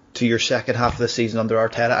to your second half of the season under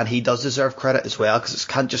Arteta, and he does deserve credit as well, because it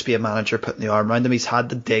can't just be a manager putting the arm around him. He's had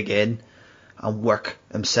to dig in and work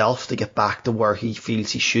himself to get back to where he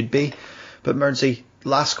feels he should be. But Mearnsey,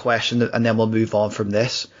 last question, and then we'll move on from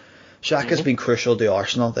this. Xhaka's been crucial to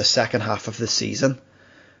Arsenal the second half of the season.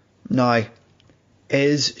 Now,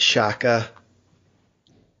 is Xhaka...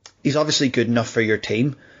 He's obviously good enough for your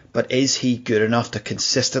team, but is he good enough to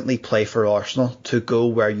consistently play for Arsenal to go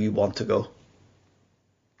where you want to go?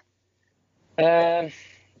 That's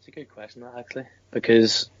a good question, actually,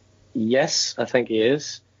 because yes, I think he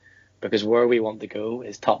is, because where we want to go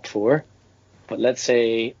is top 4. But let's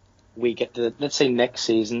say we get the, let's say next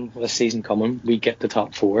season, this season coming, we get the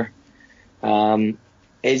top 4.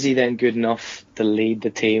 Is he then good enough to lead the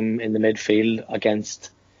team in the midfield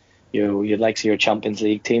against, you'd like to see your Champions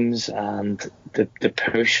League teams and the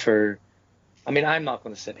push for? I mean, I'm not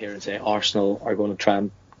going to sit here and say Arsenal are going to try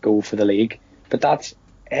and go for the league, but that's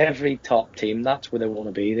every top team. That's where they want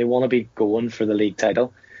to be. They want to be going for the league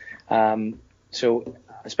title. So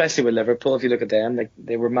especially with Liverpool, if you look at them, like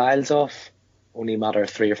they were miles off only a matter of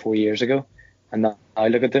 3 or 4 years ago, and now I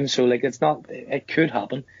look at them. So like it could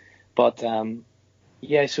happen, but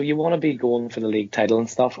yeah. So you want to be going for the league title and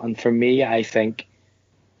stuff. And for me, I think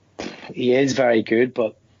he is very good,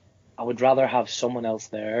 but I would rather have someone else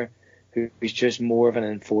there who's just more of an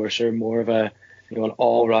enforcer, more of a an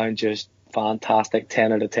all round just fantastic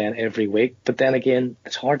 10 out of 10 every week. But then again,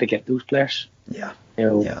 it's hard to get those players. Yeah.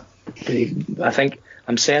 Yeah. I think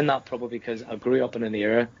I'm saying that probably because I grew up in an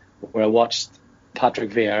era where I watched Patrick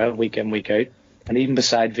Vieira week in, week out, and even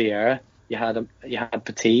beside Vieira, you had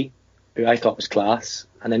Petit, who I thought was class,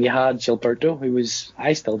 and then you had Gilberto, who was,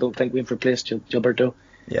 I still don't think we've replaced Gilberto.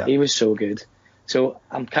 Yeah. He was so good. So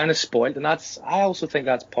I'm kind of spoiled, and I also think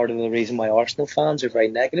that's part of the reason why Arsenal fans are very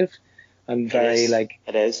negative and very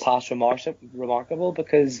past remarkable,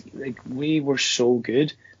 because like we were so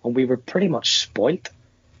good and we were pretty much spoilt.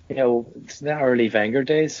 It's the early Wenger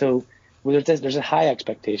days, so there's a high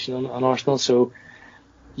expectation on Arsenal. So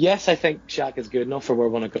yes, I think Shaq is good enough for where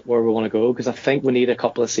we want to go, because I think we need a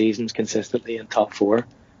couple of seasons consistently in top 4,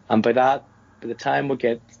 and by the time we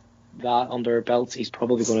get that under our belts, he's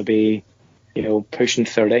probably going to be pushing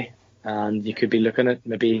 30, and you could be looking at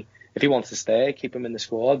maybe, if he wants to stay, keep him in the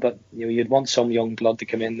squad, but you'd want some young blood to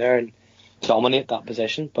come in there and dominate that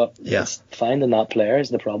position. But it's finding that player is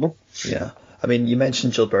the problem. Yeah, I mean, you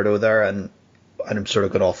mentioned Gilberto there, and I'm sort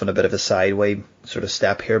of going off on a bit of a sideway sort of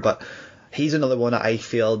step here, but he's another one that I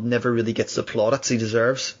feel never really gets the plaudits he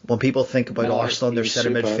deserves. When people think about Arsenal and their centre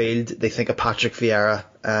midfield, they think of Patrick Vieira,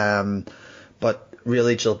 but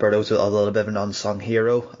really Gilberto's a little bit of an unsung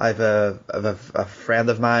hero. I've a friend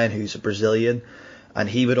of mine who's a Brazilian, and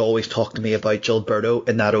he would always talk to me about Gilberto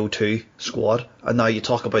in that 0-2 squad. And now you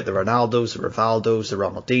talk about the Ronaldos, the Rivaldos, the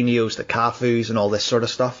Ronaldinhos, the Cafus and all this sort of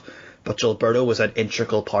stuff, but Gilberto was an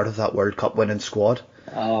integral part of that World Cup winning squad.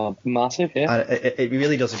 Massive, yeah. And it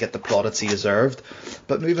really doesn't get the plaudits he deserved.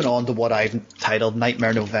 But moving on to what I've titled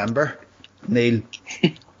Nightmare November, Neil,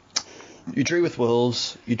 you drew with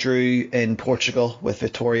Wolves, you drew in Portugal with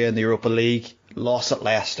Vitória in the Europa League, lost at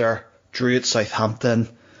Leicester, drew at Southampton.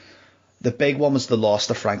 The big one was the loss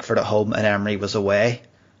to Frankfurt at home, and Emery was away.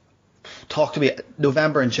 Talk to me,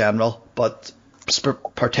 November in general, but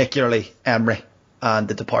particularly Emery and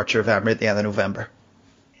the departure of Emery at the end of November.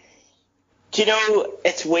 Do you know,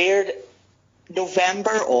 it's weird.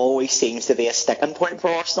 November always seems to be a sticking point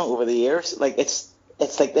for Arsenal over the years. Like it's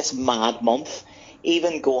like this mad month.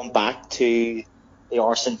 Even going back to the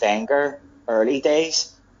Arsene Wenger early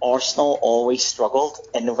days, Arsenal always struggled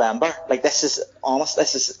in November. Like this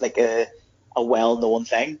is like a well-known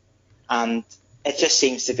thing, and it just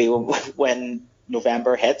seems to be when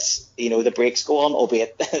November hits, the breaks go on,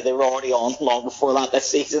 albeit they were already on long before that this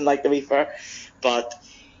season, like, to be fair. But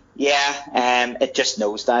yeah, it just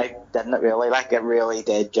nosedived, didn't it really? Like, it really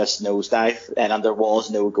did just nosedive, and there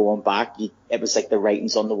was no going back. It was like the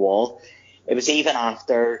writing's on the wall. It was even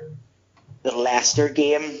after the Leicester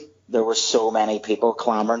game, there were so many people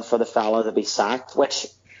clamouring for the fella to be sacked, which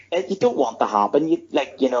you don't want to happen. You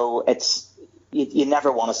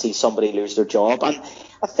never want to see somebody lose their job. And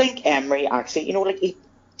I think Emery actually,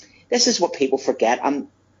 this is what people forget. And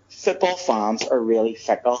football fans are really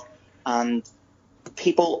fickle, and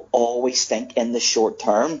people always think in the short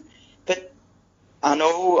term. But I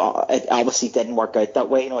know it obviously didn't work out that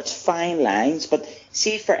way. It's fine lines. But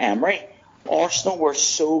see, for Emery, Arsenal were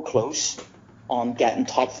so close on getting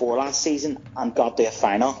top 4 last season and got to a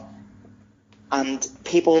final. And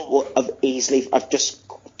people have just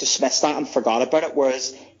dismissed that and forgot about it.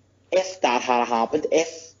 Whereas if that had happened,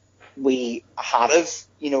 if we had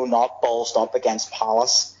not ballsed up against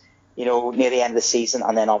Palace, near the end of the season,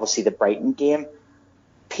 and then obviously the Brighton game,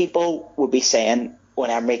 people would be saying when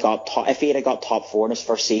Emery if he had got top 4 in his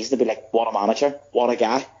first season, they'd be like, what a manager, what a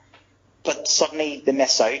guy. But suddenly they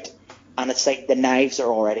miss out, and it's like the knives are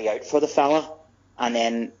already out for the fella, and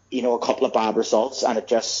then a couple of bad results, and it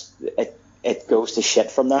goes to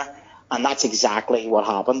shit from there. And that's exactly what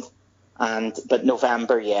happened. But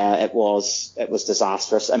November, it was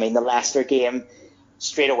disastrous. I mean, the Leicester game,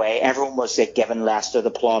 straight away, everyone was giving Leicester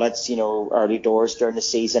the plaudits, early doors during the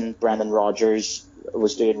season. Brendan Rodgers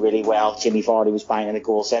was doing really well. Jimmy Vardy was banging the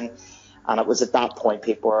goals in. And it was at that point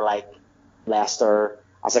people were like, Leicester,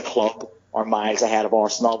 as a club are miles ahead of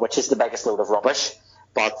Arsenal, which is the biggest load of rubbish.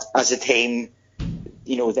 But as a team,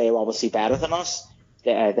 they're obviously better than us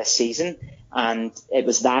this season. And it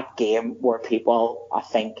was that game where people, I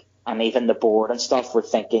think, and even the board and stuff were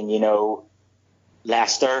thinking,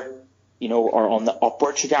 Leicester, are on the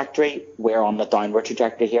upward trajectory. We're on the downward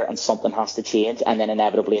trajectory here, and something has to change. And then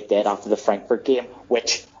inevitably it did after the Frankfurt game,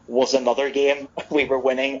 which was another game we were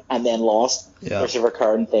winning and then lost. Yeah. There's a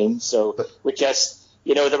recurring theme. So we just,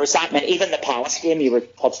 there was that many. Even the Palace game you were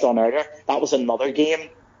touched on earlier, that was another game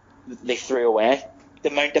they threw away. The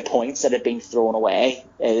amount of points that had been thrown away,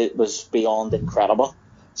 it was beyond incredible.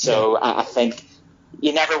 So I think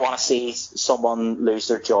you never want to see someone lose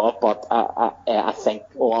their job, but I think,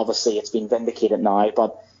 obviously it's been vindicated now,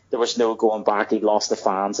 but there was no going back. He lost the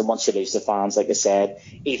fans, and once you lose the fans, like I said,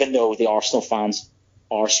 even though the Arsenal fans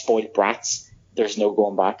are spoiled brats, there's no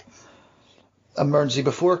going back. And Mernsey,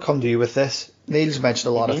 before I come to you with this, Neil's mentioned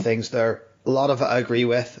a lot of things there. A lot of it I agree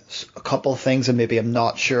with. A couple of things and maybe I'm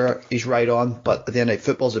not sure he's right on, but at the end of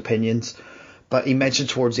football's opinions. But he mentioned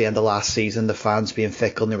towards the end of last season the fans being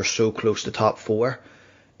fickle and they were so close to top four.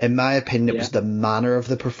 In my opinion, it was the manner of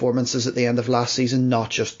the performances at the end of last season, not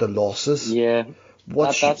just the losses. Yeah,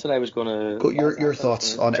 that's what I was going to... Your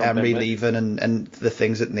thoughts on Emery leaving and the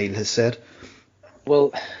things that Neil has said?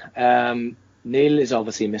 Well, Neil is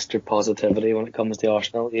obviously Mr. Positivity when it comes to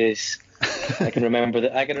Arsenal. I can remember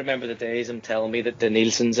the days him telling me that the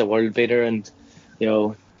Nielsen's a world beater and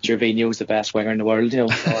Gervinho's the best winger in the world, all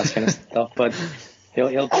that kind of stuff. But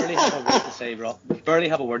he'll barely have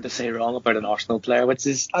a word to say wrong about an Arsenal player, which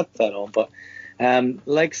is not that on. But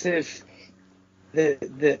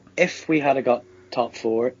if we had got top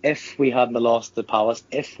four, if we hadn't lost the Palace,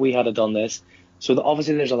 if we had done this, so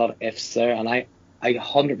obviously there's a lot of ifs there, and I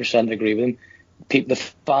 100% agree with him. The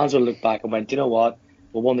fans will look back and went, you know what?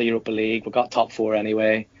 We won the Europa League. We got top four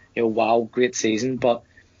anyway. Wow, great season. But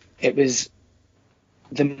it was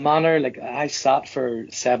the manner. Like, I sat for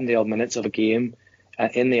 70 odd minutes of a game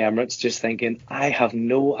in the Emirates, just thinking, I have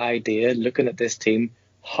no idea. Looking at this team,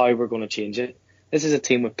 how we're going to change it. This is a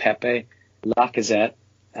team with Pepe, Lacazette,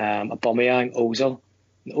 Aubameyang, Ozil.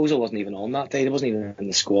 Ozil wasn't even on that day. He wasn't even in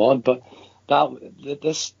the squad. But that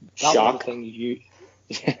was the thing you.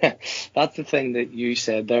 That's the thing that you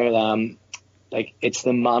said there. It's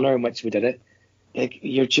the manner in which we did it.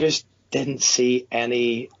 You just didn't see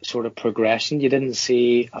any sort of progression. You didn't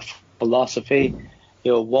see a philosophy.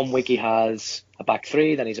 1 week he has a back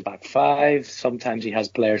three, then he's a back five. Sometimes he has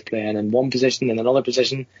players playing in one position, in another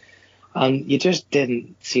position, and he just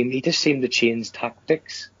seemed to change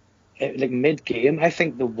tactics. Mid game, I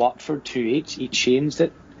think the Watford 2-each, he changed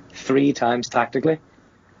it 3 times tactically,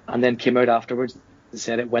 and then came out afterwards and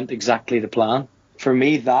said it went exactly to plan. For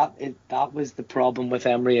me, that was the problem with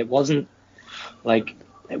Emery. It wasn't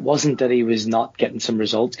that he was not getting some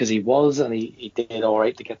results, because he was, and he did all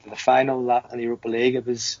right to get to the final in the Europa League. It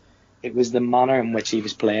was the manner in which he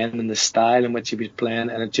was playing and the style in which he was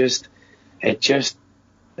playing, and he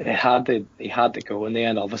had to go in the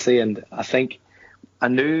end, obviously. And I think I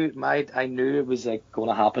knew it was going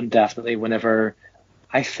to happen definitely whenever,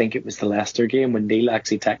 I think it was the Leicester game, when Neil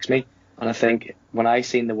actually texted me, and I think when I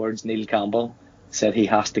seen the words Neil Campbell said he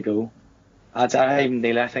has to go, I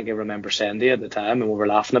think I remember saying to you at the time, and we were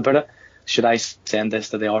laughing about it, should I send this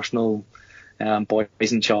to the Arsenal boys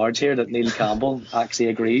in charge here, that Neil Campbell actually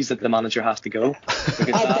agrees that the manager has to go?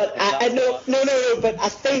 But I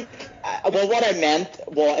think what I meant,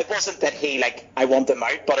 it wasn't that he I want him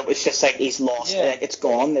out, but it was just he's lost. Yeah. It's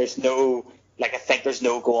gone. There's no I think there's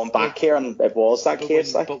no going back here, and it was that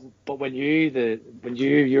case. But when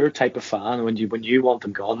you're a type of fan, when you want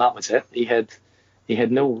him gone, that was it. He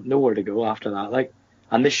had nowhere to go after that.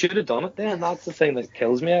 And they should have done it then. That's the thing that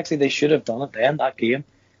kills me. Actually, they should have done it then, that game,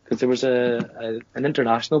 because there was an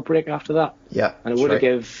international break after that. Yeah, and it would have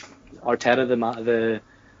give Arteta the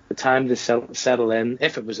time to settle in,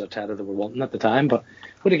 if it was Arteta that were wanting at the time. But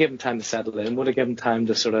would have given time to settle in. Would have given time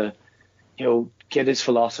to sort of get his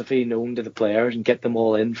philosophy known to the players and get them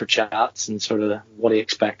all in for chats and sort of what he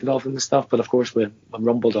expected of them and stuff. But of course, we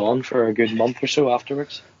rumbled on for a good month or so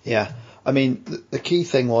afterwards. Yeah, I mean, the key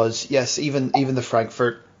thing was, yes, even the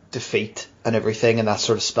Frankfurt defeat and everything, and that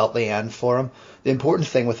sort of spelt the end for him. The important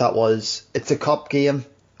thing with that was, it's a cup game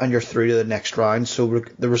and you're through to the next round. So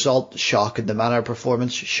the result, shocking. The manner of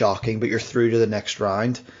performance, shocking, but you're through to the next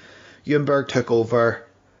round. Ljungberg took over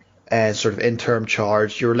and sort of interim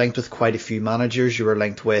charge. You were linked with quite a few managers. You were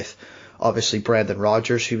linked with, obviously, Brendan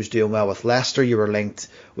Rodgers, who was doing well with Leicester. You were linked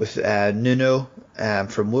with Nuno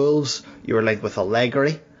from Wolves. You were linked with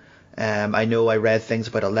Allegri. I know I read things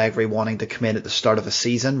about Allegri wanting to come in at the start of a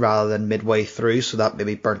season rather than midway through, so that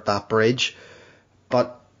maybe burnt that bridge.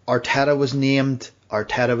 But Arteta was named,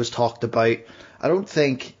 Arteta was talked about. I don't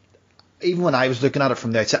think, even when I was looking at it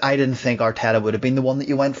from the outset, I didn't think Arteta would have been the one that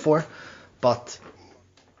you went for. But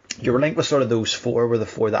you were linked with sort of those four were the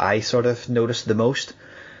four that I sort of noticed the most.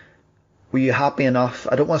 Were you happy enough?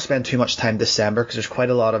 I don't want to spend too much time December because there's quite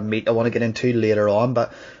a lot of meat I want to get into later on,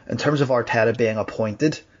 but in terms of Arteta being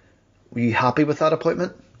appointed, were you happy with that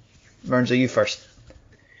appointment? Merns, are you first?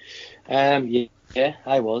 Yeah,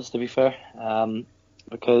 I was, to be fair.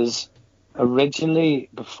 Because originally,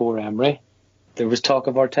 before Emery, there was talk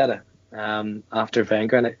of Arteta after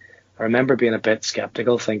Wenger, and I remember being a bit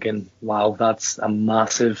sceptical, thinking, wow, that's a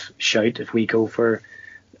massive shout if we go for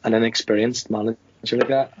an inexperienced manager like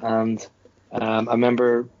that. And I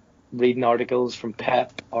remember reading articles from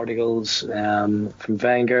Pep, articles from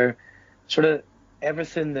Wenger, sort of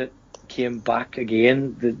everything that came back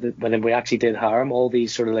again when we actually did hire him, all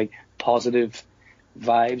these sort of like positive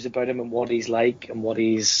vibes about him and what he's like and what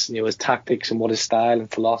he's, his tactics and what his style and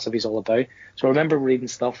philosophy is all about. So I remember reading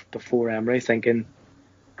stuff before Emery thinking,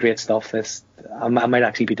 great stuff, I might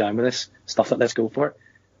actually be down with this stuff, let's go for it.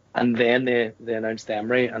 And then they announced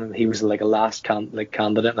Emery, and he was like a last candidate.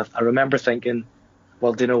 And I remember thinking,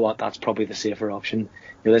 well, do you know what? That's probably the safer option.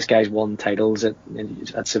 This guy's won titles at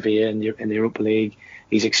Sevilla in the Europa League.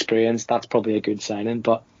 He's experienced. That's probably a good signing.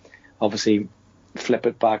 But obviously, flip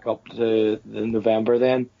it back up to the November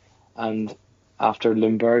then, and after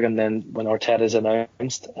Ljungberg, and then when Arteta's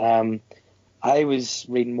announced, I was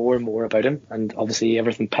reading more and more about him, and obviously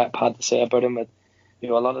everything Pep had to say about him. A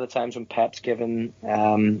lot of the times when Pep's given,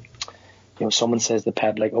 someone says to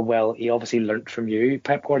Pep, like, oh, well, he obviously learnt from you.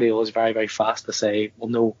 Pep Guardiola is very, very fast to say, well,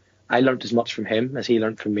 no, I learnt as much from him as he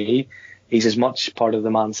learnt from me. He's as much part of the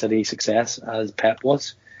Man City success as Pep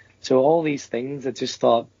was. So all these things, I just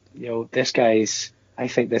thought, I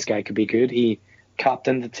think this guy could be good. He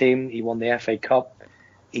captained the team. He won the FA Cup.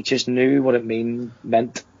 He just knew what it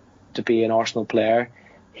meant to be an Arsenal player.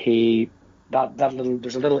 There's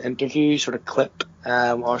a little interview sort of clip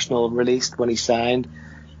Arsenal released when he signed,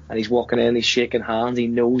 and he's walking in, he's shaking hands, he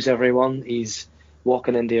knows everyone, he's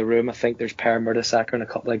walking into a room, I think there's Per Mertesacker and a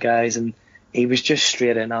couple of guys, and he was just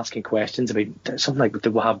straight in asking questions about something like,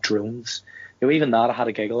 do we have drones? Even that I had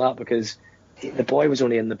a giggle at, because the boy was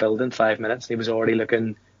only in the building 5 minutes and he was already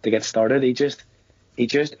looking to get started. He just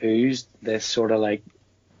oozed this sort of like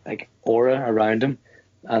aura around him,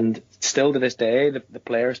 and still to this day the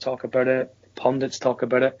players talk about it, pundits talk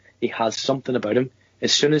about it. He has something about him.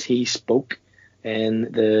 As soon as he spoke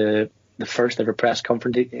in the first ever press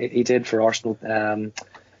conference he did for Arsenal,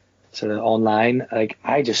 sort of online,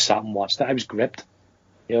 I just sat and watched it. I was gripped,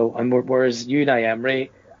 And whereas Unai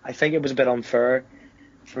Emery, I think it was a bit unfair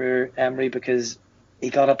for Emery because he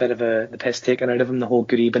got a bit of the piss taken out of him, the whole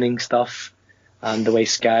good evening stuff and the way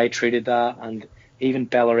Sky treated that, and even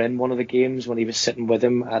Bellerin, one of the games when he was sitting with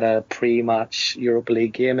him at a pre-match Europa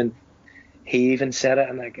League game, and he even said it,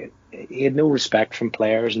 and he had no respect from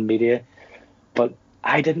players and media. But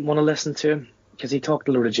I didn't want to listen to him because he talked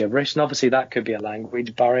a load of gibberish, and obviously that could be a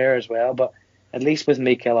language barrier as well. But at least with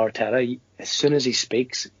Mikel Arteta, as soon as he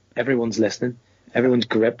speaks, everyone's listening, everyone's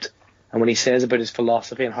gripped. And when he says about his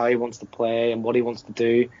philosophy and how he wants to play and what he wants to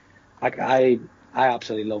do, I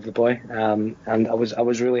absolutely love the boy. And I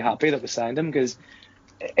was really happy that we signed him, because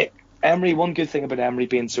Emery, one good thing about Emery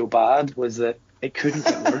being so bad was that it couldn't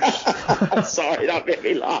get worse. Sorry, that made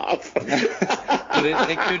me laugh. But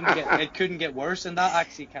it couldn't get worse, and that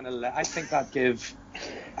actually kind of I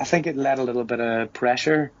think it let a little bit of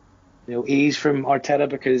pressure, ease from Arteta,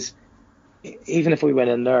 because even if we went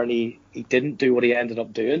in there and he didn't do what he ended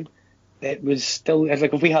up doing, it was still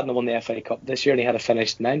like if we hadn't won the FA Cup this year and he had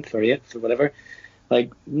finished 9th or 8th or whatever,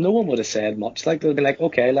 no one would have said much. They'd be like,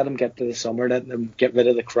 okay, let him get to the summer, let him get rid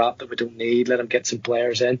of the crap that we don't need, let him get some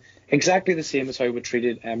players in. Exactly the same as how we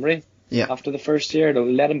treated Emery after the first year.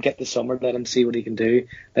 Let him get the summer, let him see what he can do.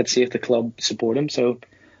 Let's see if the club support him. So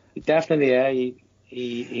definitely,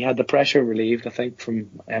 he had the pressure relieved, I think,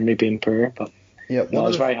 from Emery being poor. But I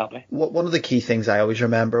was very happy. One of the key things I always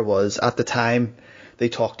remember was at the time they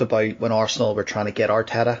talked about when Arsenal were trying to get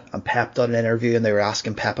Arteta, and Pep done an interview and they were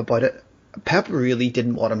asking Pep about it. Pep really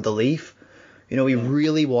didn't want him to leave. He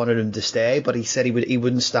really wanted him to stay, but he said he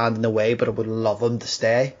wouldn't stand in the way, but I would love him to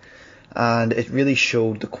stay. And it really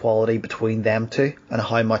showed the quality between them two and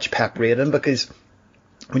how much Pep rated him, because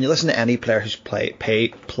when you listen to any player who's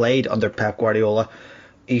played under Pep Guardiola,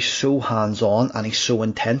 he's so hands-on and he's so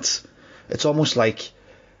intense. It's almost like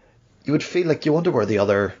you would feel like you wonder where the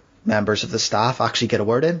other members of the staff actually get a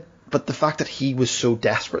word in, but the fact that he was so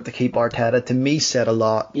desperate to keep Arteta, to me, said a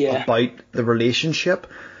lot about the relationship.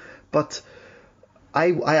 But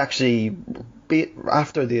I actually,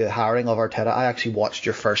 after the hiring of Arteta, I actually watched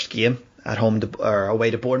your first game at home or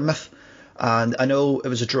away to Bournemouth, and I know it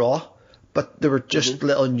was a draw, but there were just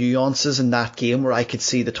little nuances in that game where I could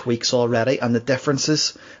see the tweaks already and the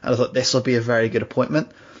differences, and I thought this will be a very good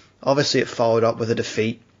appointment. Obviously, it followed up with a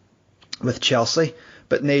defeat with Chelsea,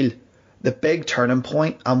 but Neil, the big turning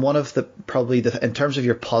point, and one of the in terms of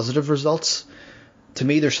your positive results, to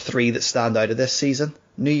me there's 3 that stand out of this season.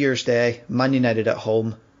 New Year's Day, Man United at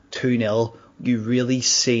home, 2-0. You really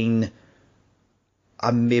seen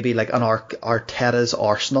maybe like an Arteta's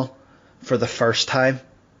Arsenal for the first time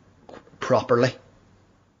properly.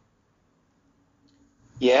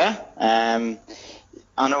 Yeah,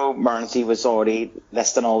 I know Murnsey was already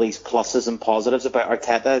listing all these pluses and positives about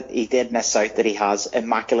Arteta. He did miss out that he has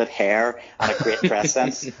immaculate hair and a great dress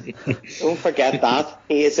sense. Don't forget that.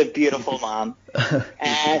 He is a beautiful man.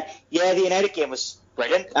 Yeah, the United game was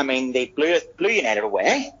brilliant. I mean, they blew United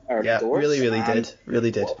away. Yeah, really did.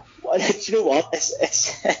 Well, do you know what?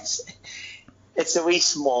 It's a wee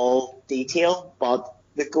small detail, but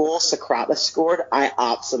the goal Socrates scored, I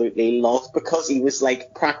absolutely loved, because he was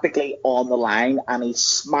like practically on the line and he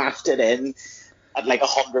smashed it in at like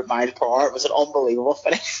 100 miles per hour. It was an unbelievable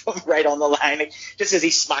finish from right on the line. Like, just as he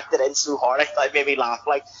smacked it in so hard, I thought it made me laugh,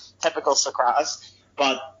 like typical Socrates.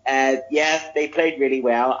 But yeah, they played really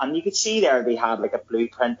well, and you could see there they had like a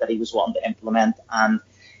blueprint that he was wanting to implement. And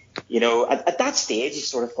you know, at that stage, you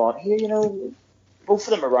sort of thought, here, you know, both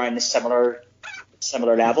of them are around the similar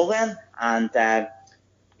level then, and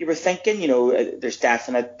you were thinking, you know, there's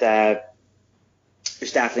definitely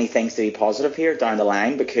things to be positive here down the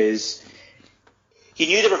line, because you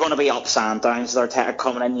knew there were going to be ups and downs with Arteta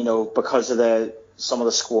coming in, you know, because of some of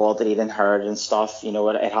the squad that he'd inherited and stuff. You know,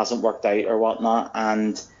 it hasn't worked out or whatnot,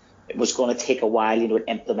 and it was going to take a while, you know, to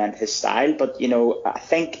implement his style. But you know, I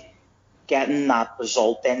think getting that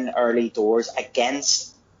result in early doors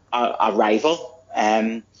against a rival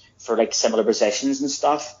for like similar positions and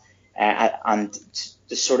stuff, and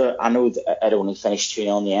sort of, I know it only finished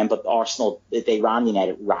 2-0 in the end, but Arsenal, they ran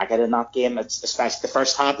United ragged in that game. It's especially the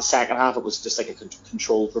first half. The second half, it was just like a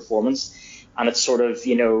controlled performance, and it's sort of,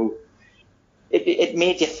 you know, it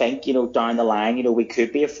made you think, you know, down the line, you know, we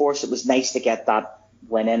could be a force. It was nice to get that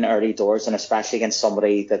win in early doors, and especially against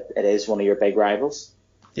somebody that it is one of your big rivals.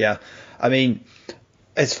 Yeah, I mean,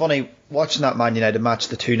 it's funny watching that Man United match,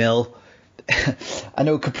 the 2-0. I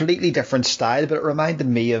know, completely different style, but it reminded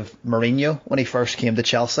me of Mourinho when he first came to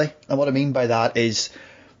Chelsea. And what I mean by that is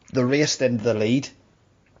they raced into the lead.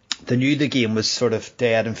 They knew the game was sort of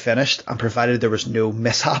dead and finished, and provided there was no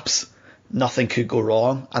mishaps, nothing could go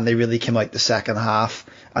wrong. And they really came out the second half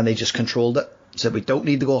and they just controlled it. Said, we don't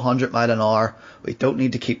need to go 100 miles an hour. We don't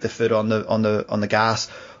need to keep the foot on the gas.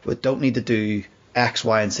 We don't need to do X,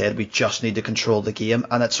 Y, and Z. We just need to control the game.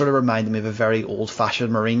 And it sort of reminded me of a very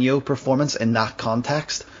old-fashioned Mourinho performance in that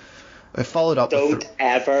context. I followed up. Don't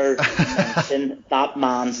ever mention that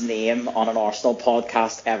man's name on an Arsenal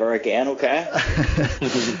podcast ever again, okay?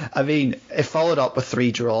 I mean, it followed up with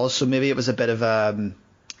 3 draws, so maybe it was a bit of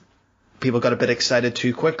people got a bit excited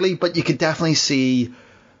too quickly, but you could definitely see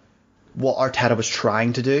what Arteta was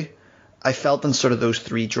trying to do. I felt in sort of those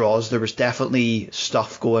 3 draws there was definitely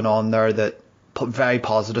stuff going on there that very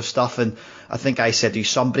positive stuff, and I think I said to you,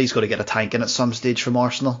 somebody's got to get a tank in at some stage from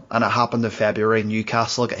Arsenal, and it happened in February.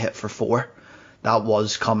 Newcastle got hit for 4. That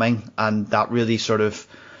was coming, and that really sort of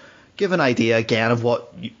give an idea again of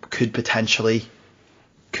what could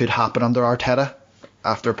happen under Arteta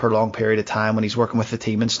after a prolonged period of time when he's working with the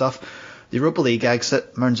team and stuff. The Europa League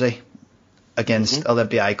exit, Murnsey, against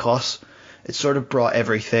Olympiacos, it sort of brought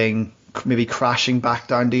everything maybe crashing back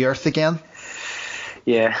down to earth again.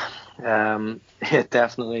 Yeah,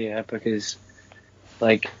 definitely, yeah, because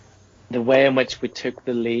like the way in which we took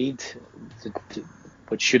the lead,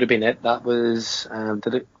 which should have been it, that was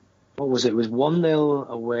what was it? It was 1-0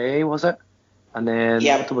 away, was it? And then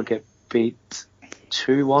what did we get beat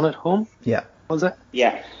 2-1 at home? Yeah, was it?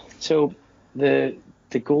 Yeah. So the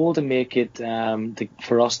goal to make it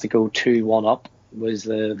for us to go 2-1 up was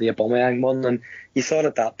the Aubameyang one, and you thought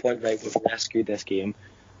at that point, right, we've rescued this game.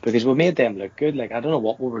 Because we made them look good. Like, I don't know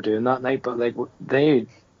what we were doing that night, but like they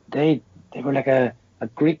were like a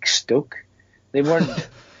Greek stoke. They weren't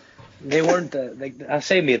like, I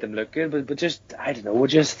say made them look good, but just, I don't know, we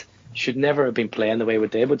just should never have been playing the way we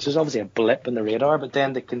did, which is obviously a blip in the radar. But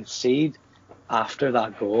then to concede after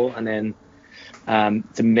that goal, and then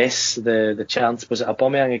to miss the chance. Was it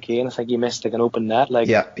Aubameyang again? I think he missed like an open net.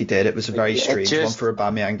 Yeah, he did. It was a very strange one for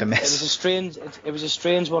Aubameyang to miss. It was a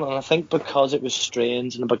strange one, and I think because it was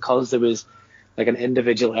strange and because there was like an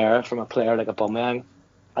individual error from a player like Aubameyang,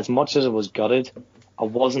 as much as I was gutted, I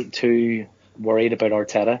wasn't too worried about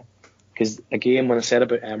Arteta. Because again, when I said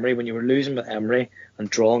about Emery, when you were losing with Emery and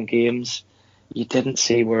drawing games, you didn't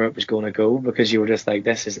see where it was going to go because you were just like,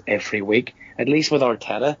 this is every week. At least with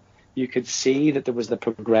Arteta, you could see that there was the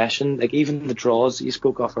progression. Like even the draws you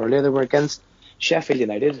spoke of earlier, they were against Sheffield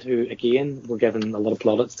United, who again were given a lot of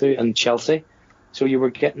plaudits to, and Chelsea. So you were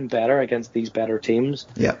getting better against these better teams.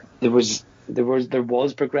 Yeah, there was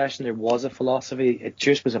progression. There was a philosophy. It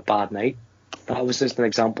just was a bad night. That was just an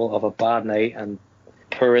example of a bad night and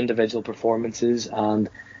poor individual performances. And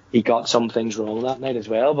he got some things wrong that night as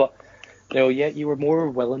well. But you were more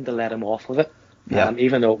willing to let him off with it. Yeah.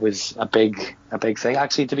 Even though it was a big thing.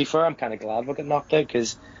 Actually, to be fair, I'm kind of glad we got knocked out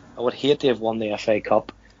because I would hate to have won the FA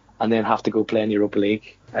Cup and then have to go play in Europa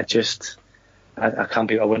League. I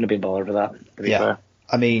wouldn't have been bothered with that, to be fair.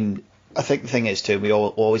 I mean, I think the thing is too, we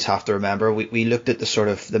always have to remember, we looked at the sort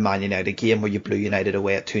of the Man United game where you blew United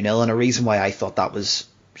away at 2-0, and a reason why I thought that was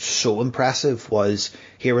so impressive was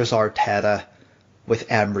here was Arteta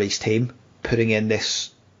with Emery's team putting in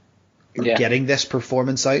this, getting this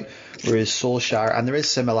performance out, whereas Solskjaer, and there is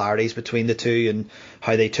similarities between the two and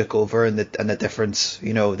how they took over and the difference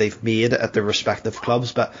they've made at their respective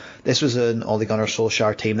clubs, but this was an Ole Gunnar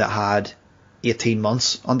Solskjaer team that had 18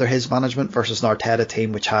 months under his management versus an Arteta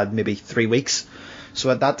team which had maybe 3 weeks.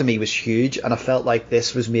 So that to me was huge, and I felt like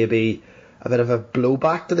this was maybe a bit of a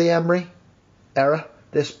blowback to the Emery era,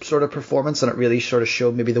 this sort of performance, and it really sort of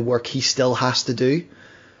showed maybe the work he still has to do.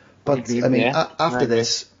 But I mean, after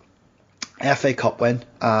this FA Cup win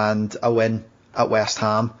and a win at West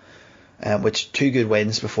Ham, which 2 good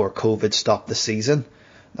wins before COVID stopped the season.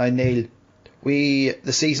 Now, Neil, the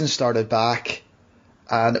season started back,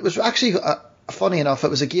 and it was actually funny enough, it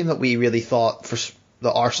was a game that we really thought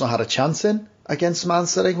that Arsenal had a chance in against Man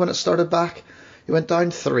City when it started back. It went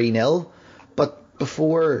down 3-0, but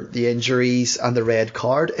before the injuries and the red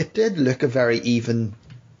card, it did look a very even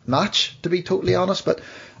match, to be totally honest. But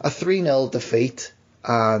a 3-0 defeat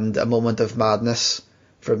and a moment of madness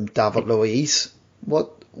from David Luiz.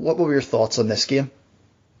 What were your thoughts on this game?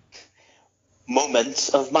 Moments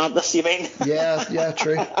of madness, you mean? Yeah,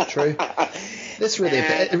 true. This really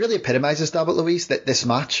epitomises David Luiz, this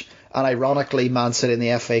match, and ironically Man City in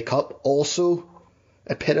the FA Cup also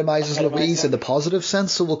epitomises Luiz in the positive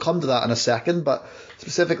sense, so we'll come to that in a second, but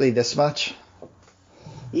specifically this match.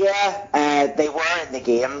 Yeah, they were in the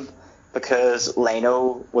game because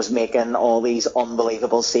Leno was making all these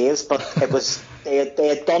unbelievable saves, but it was they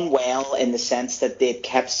had done well in the sense that they'd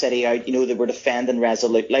kept City out. They were defending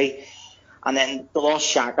resolutely, and then they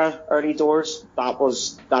lost Xhaka early doors.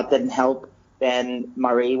 That didn't help. Then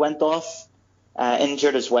Marie went off,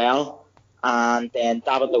 injured as well, and then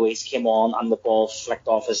David Luiz came on and the ball flicked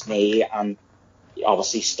off his knee, and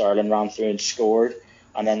obviously Sterling ran through and scored,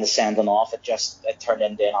 and then the sending off, it turned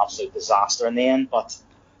into an absolute disaster in the end. But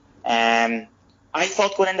I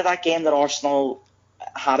thought going into that game that Arsenal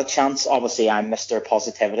had a chance. Obviously, I'm Mr.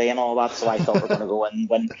 Positivity and all that, so I thought we were going to go in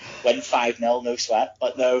win 5-0, no sweat.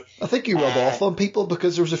 But no. I think you rub off on people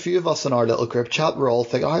because there was a few of us in our little group chat. We're all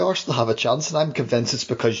thinking, Arsenal have a chance, and I'm convinced it's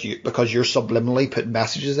because you're subliminally putting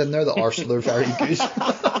messages in there that Arsenal are very good.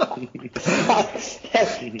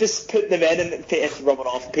 Just putting them in and it's rubbing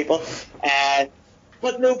off people.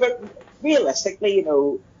 But realistically,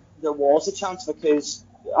 there was a chance because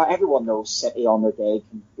everyone knows City on their day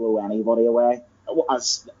can blow anybody away.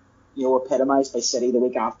 As epitomised by City the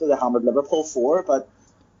week after they hammered Liverpool 4. But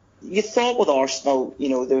you thought with Arsenal, they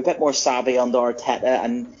were a bit more savvy under Arteta,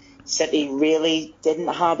 and City really didn't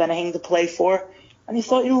have anything to play for. And you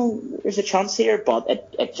thought, there's a chance here, but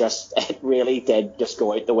it really did just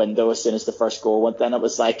go out the window as soon as the first goal went in. It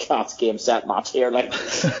was like, it's game, set, match here.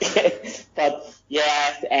 But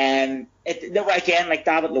yeah, again, like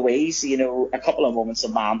David Luiz, a couple of moments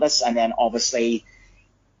of madness, and then obviously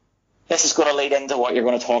this is going to lead into what you're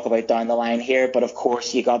going to talk about down the line here, but of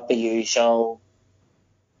course you got the usual.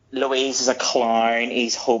 Luiz is a clown,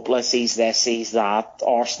 he's hopeless, he's this, he's that,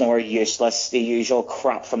 Arsenal are useless, the usual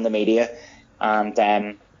crap from the media. And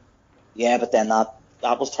but then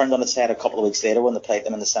that was turned on its head a couple of weeks later when they played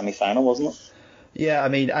them in the semi-final, wasn't it? Yeah, I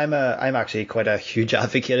mean, I'm actually quite a huge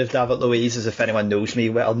advocate of David Luiz, as if anyone knows me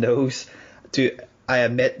well knows. I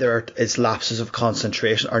admit his lapses of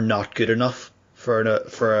concentration are not good enough for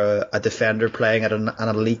a defender playing at an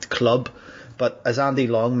elite club. But as Andy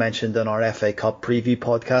Long mentioned in our FA Cup preview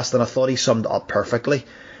podcast, and I thought he summed it up perfectly,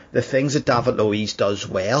 the things that David Luiz does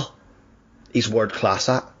well, he's world class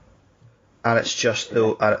at. And it's just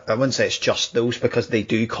though I wouldn't say it's just those, because they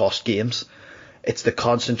do cost games. It's the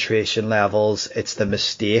concentration levels, it's the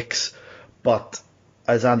mistakes. But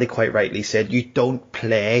as Andy quite rightly said, you don't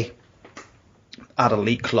play at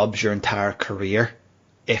elite clubs your entire career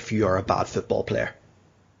if you're a bad football player.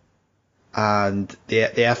 And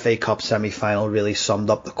the FA Cup semi-final really summed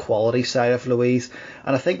up the quality side of Luiz.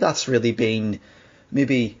 And I think that's really been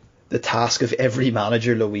maybe the task of every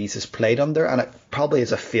manager Luiz has played under, and it probably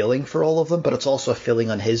is a failing for all of them, but it's also a failing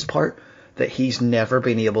on his part that he's never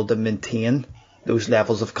been able to maintain those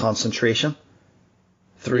levels of concentration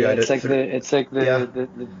throughout it. It's like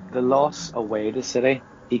the loss away to City.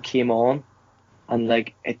 He came on, and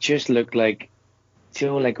like it just looked like,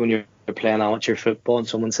 like when you're playing amateur football and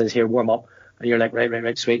someone says, "Here, warm up," and you're like,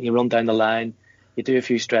 right, sweet, and you run down the line, you do a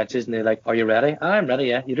few stretches, and they're like, "Are you ready?" "I'm ready,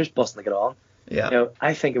 yeah." You're just busting to get on. Yeah.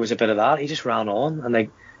 I think it was a bit of that. He just ran on, and like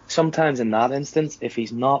sometimes in that instance, if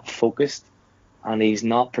he's not focused and he's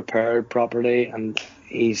not prepared properly, and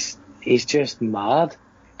he's just mad.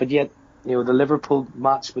 But yet, the Liverpool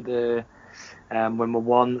match with the when we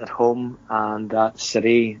won at home and that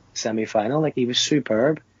City semi-final, like he was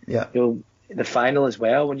superb. Yeah. The final as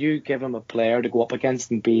well, when you give him a player to go up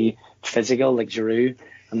against and be physical like Giroud,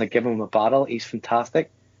 and they give him a battle, he's fantastic.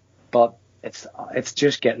 But it's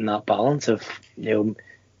just getting that balance of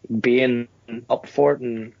being up for it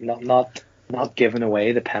and not giving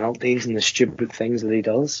away the penalties and the stupid things that he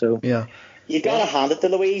does. So yeah, you gotta hand it to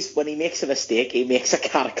Luiz. When he makes a mistake, he makes a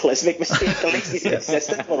cataclysmic mistake. At least he's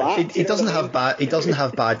consistent with that. He doesn't have bad. He doesn't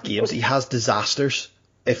have bad games. He has disasters.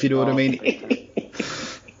 If you know what I mean.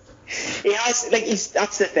 He has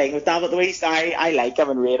that's the thing with David Luiz. I like him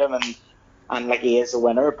and rate him and like he is a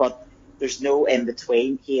winner, but there's no in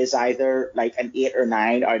between. He is either like an 8 or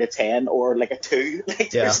 9 out of 10 or like a 2.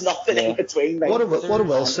 There's nothing in between. Like, what I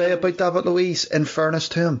will say about David Luiz, in fairness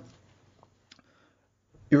to him,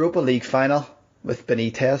 Europa League final with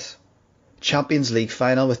Benitez, Champions League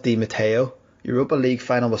final with Di Matteo, Europa League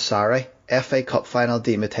final with Sarri, FA Cup final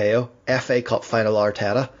Di Matteo, FA Cup final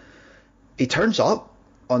Arteta. He turns up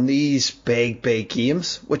on these big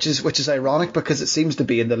games, which is ironic because it seems to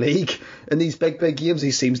be in the league. In these big games,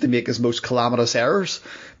 he seems to make his most calamitous errors.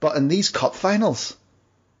 But in these cup finals,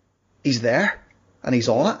 he's there and he's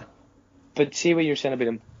on it. But see what you're saying about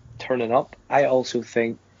him turning up. I also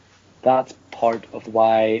think that's part of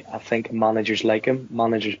why I think managers like him,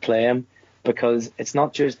 managers play him, because it's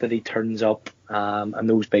not just that he turns up in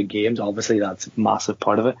those big games. Obviously, that's a massive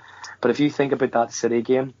part of it. But if you think about that City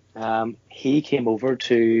game, he came over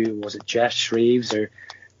to, was it Jess Shreves or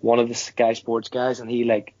one of the Sky Sports guys, and he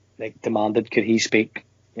like demanded could he speak,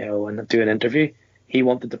 and do an interview. He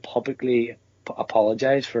wanted to publicly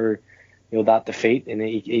apologise for that defeat, and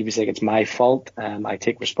he was like, it's my fault, I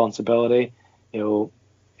take responsibility,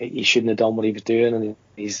 he shouldn't have done what he was doing, and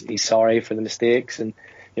he's sorry for the mistakes, and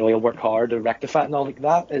he'll work hard to rectify it, and all like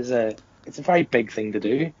that. It's a very big thing to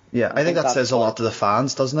do. Yeah, I think that says a lot to the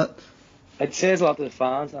fans, doesn't it? It says a lot to the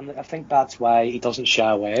fans, and I think that's why he doesn't shy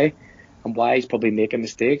away and why he's probably making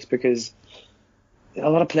mistakes, because a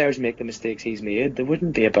lot of players make the mistakes he's made. They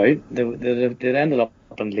wouldn't be about. They'd ended up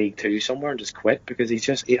in League 2 somewhere and just quit, because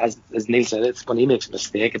as Neil said, it's when he makes a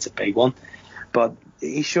mistake, it's a big one. But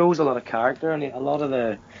he shows a lot of character, and a lot of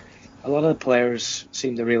the players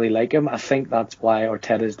seem to really like him. I think that's why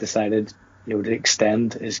Arteta's decided to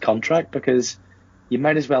extend his contract, because you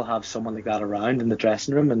might as well have someone like that around in the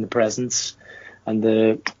dressing room, and the presence, and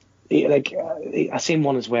I seen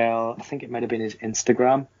one as well. I think it might have been his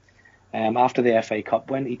Instagram. After the FA Cup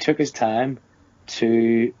win, he took his time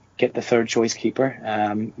to get the third choice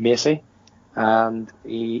keeper, Macy, and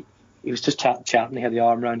he was just chatting. He had the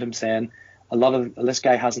arm around him, saying this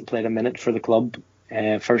guy hasn't played a minute for the club,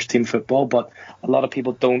 first team football, but a lot of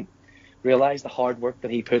people don't realise the hard work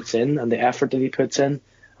that he puts in and the effort that he puts in.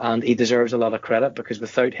 And he deserves a lot of credit, because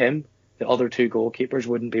without him, the other 2 goalkeepers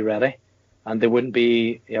wouldn't be ready, and they wouldn't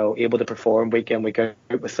be able to perform week in, week out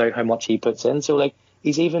without how much he puts in. So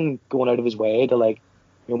he's even going out of his way to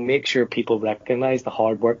make sure people recognise the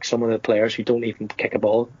hard work some of the players who don't even kick a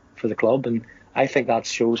ball for the club, and I think that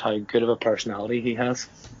shows how good of a personality he has.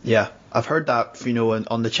 Yeah, I've heard that,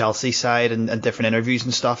 on the Chelsea side and different interviews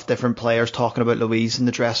and stuff, different players talking about Luiz in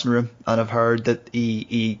the dressing room, and I've heard that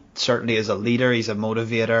he certainly is a leader, he's a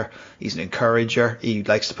motivator, he's an encourager, he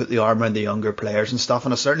likes to put the arm around the younger players and stuff,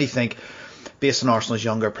 and I certainly think, based on Arsenal's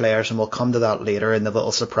younger players, and we'll come to that later in the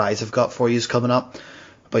little surprise I've got for you coming up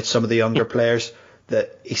about some of the younger players,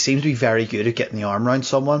 that he seems to be very good at getting the arm around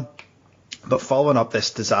someone. But following up this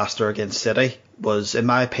disaster against City was, in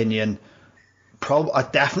my opinion,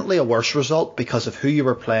 definitely a worse result because of who you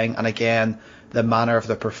were playing, and again the manner of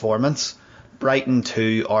the performance. Brighton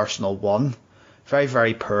 2, Arsenal 1. Very,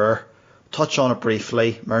 very poor. Touch on it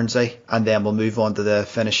briefly, Mearnsey, and then we'll move on to the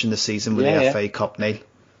finishing the season with the FA Cup, Neil.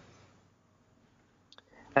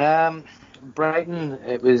 Brighton,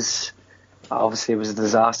 it was a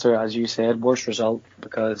disaster, as you said. Worst result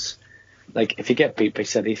because, like, if you get beat by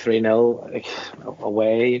City 3-0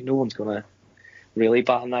 away, no one's gonna really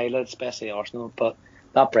bat an eyelid, especially Arsenal. But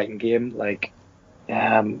that Brighton game, like,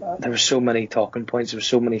 there were so many talking points. There were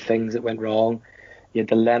so many things that went wrong. You had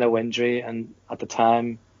the Leno injury, and at the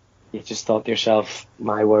time, you just thought to yourself,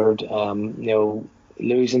 my word,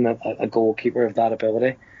 losing a goalkeeper of that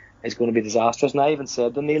ability is going to be disastrous. And I even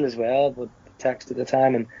said to Neil as well, with the text at the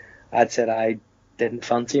time, and I'd said I didn't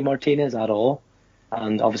fancy Martinez at all,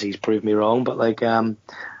 and obviously he's proved me wrong. But that game,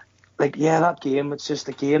 it's just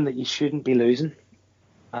a game that you shouldn't be losing,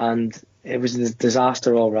 and it was a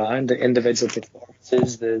disaster all round. The individual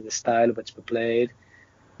performances, the style which we played,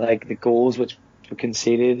 like the goals which were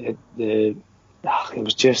conceded, it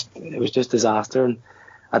was just disaster. And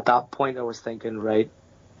at that point, I was thinking, right,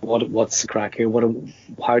 what's the crack here?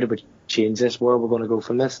 How do we change this? Where are we going to go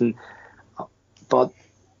from this? But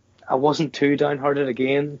I wasn't too downhearted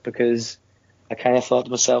again, because I kind of thought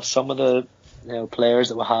to myself, some of the players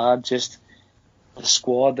that we had, just the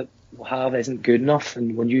squad that we have isn't good enough.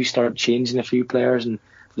 And when you start changing a few players and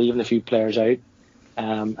leaving a few players out,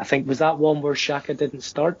 I think was that one where Xhaka didn't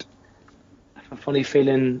start. I have a funny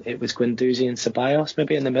feeling it was Guendouzi and Ceballos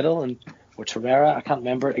maybe in the middle, or Torreira. I can't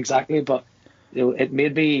remember exactly, but it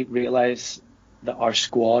made me realise that our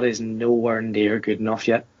squad is nowhere near good enough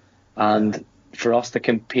yet. And for us to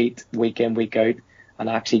compete week in, week out, and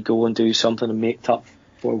actually go and do something and make top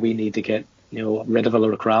four, we need to get rid of a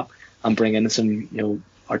load of crap and bring in some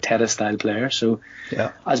Arteta style players. So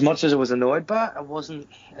as much as I was annoyed by it, I wasn't.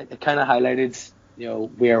 It kind of highlighted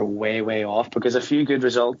we are way off, because a few good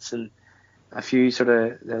results and a few sort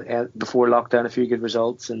of before lockdown, a few good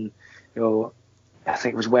results, and I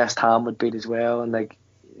think it was West Ham would beat as well, and like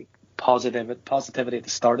positivity at the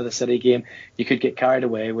start of the City game. You could get carried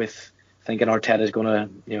away with thinking Arteta's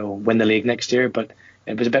going to win the league next year, but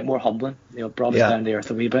it was a bit more humbling. Brought us down to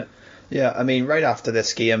earth a wee bit. Yeah, I mean, right after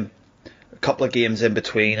this game, a couple of games in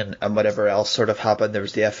between and whatever else sort of happened, there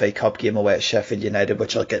was the FA Cup game away at Sheffield United,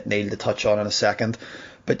 which I'll get Neil to touch on in a second.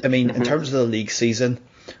 But I mean, in terms of the league season,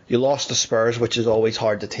 you lost to Spurs, which is always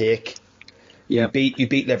hard to take. You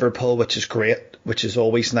beat Liverpool, which is great, which is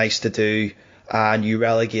always nice to do. And you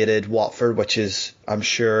relegated Watford, which is, I'm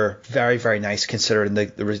sure, very, very nice considering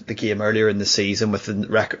the game earlier in the season with the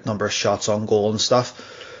record number of shots on goal and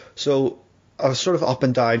stuff. So I was sort of up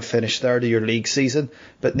and down finish there to your league season.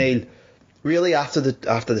 But Neil, really after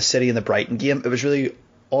the City and the Brighton game, it was really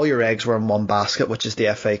all your eggs were in one basket, which is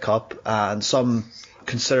the FA Cup, and some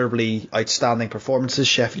considerably outstanding performances.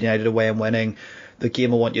 Sheffield United away and winning. The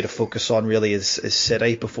game I want you to focus on really is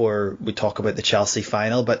City before we talk about the Chelsea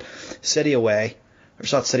final. But City at Wembley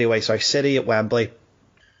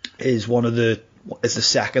is the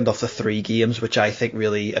second of the three games which I think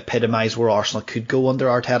really epitomise where Arsenal could go under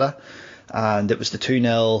Arteta. And it was the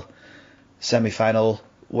 2-0 semi-final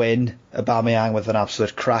win. Aubameyang with an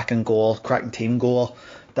absolute cracking team goal.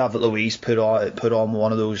 David Luiz put on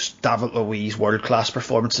one of those David Luiz world-class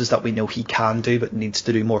performances that we know he can do but needs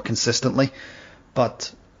to do more consistently.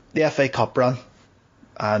 But the FA Cup run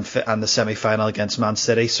and the semi-final against Man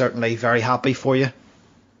City, certainly very happy for you.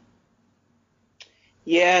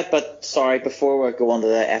 Yeah, but sorry, before we go on to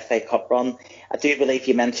the FA Cup run, I do believe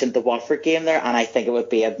you mentioned the Watford game there, and I think it would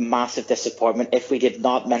be a massive disappointment if we did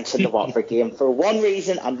not mention the Watford game for one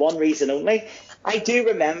reason and one reason only. I do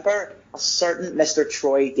remember a certain Mr.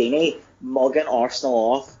 Troy Deeney mugging Arsenal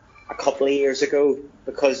off a couple of years ago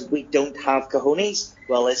because we don't have cojones.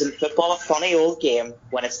 Well, isn't football a funny old game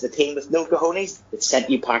when it's the team with no cojones that sent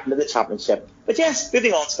you packing to the championship? But yes,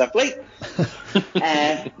 moving on swiftly.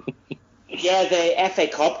 The FA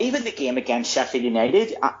Cup, even the game against Sheffield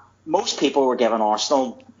United, most people were giving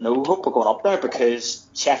Arsenal no hope of going up there because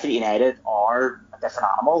Sheffield United are a different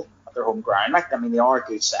animal at their home ground. They are a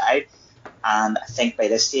good side, and I think by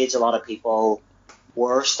this stage a lot of people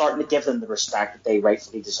were starting to give them the respect that they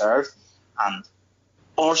rightfully deserved, and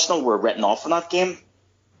Arsenal were written off in that game.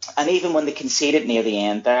 And even when they conceded near the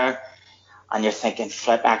end there, and you're thinking,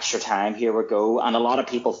 flip, extra time, here we go. And a lot of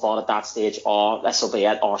people thought at that stage, this will be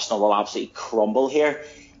it, Arsenal will absolutely crumble here.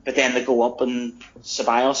 But then they go up and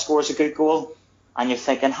Ceballos scores a good goal. And you're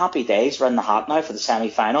thinking, happy days, we're in the hat now for the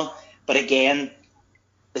semi-final. But again,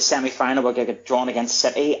 the semi-final will get drawn against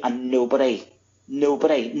City, and none of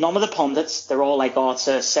the pundits, they're all like, it's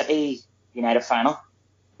a City United final.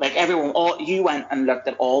 Like you went and looked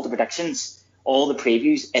at all the predictions, all the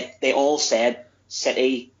previews. They all said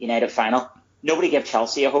City United final. Nobody gave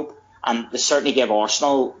Chelsea a hope, and they certainly gave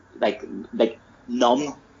Arsenal like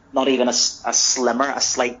none, not even a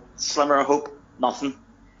slight slimmer of hope, nothing.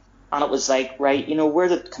 And it was like, right, we're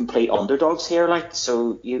the complete underdogs here, like,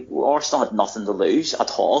 so Arsenal had nothing to lose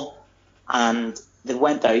at all, and they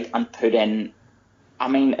went out and put in. I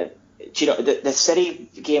mean, the City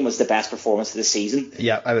game was the best performance of the season.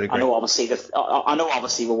 Yeah, I would agree. I know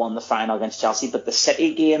obviously we won the final against Chelsea, but the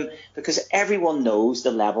City game, because everyone knows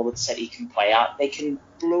the level that City can play at, they can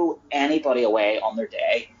blow anybody away on their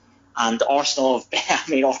day. And Arsenal have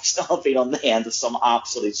been on the end of some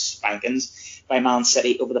absolute spankings by Man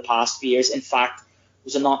City over the past few years. In fact,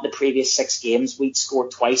 was it not in the previous 6 games we'd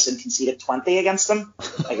scored twice and conceded 20 against them?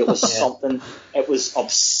 Like, it was something. It was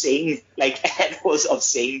obscene. Like, it was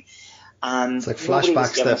obscene. And it's like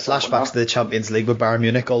flashbacks to the Champions League with Bayern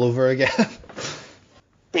Munich all over again.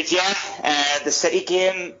 But yeah, the City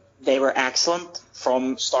game, they were excellent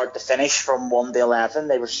from start to finish, from 1 to 11.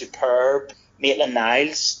 They were superb.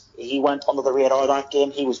 Maitland-Niles, he went under the radar that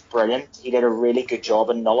game. He was brilliant. He did a really good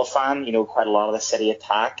job in nullifying, quite a lot of the City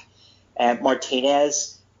attack.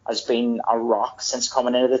 Martinez has been a rock since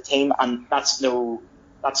coming into the team, and that's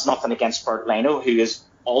nothing against Bert Leno, who has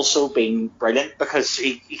also been brilliant, because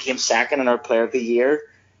he came second in our Player of the Year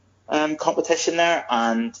competition there.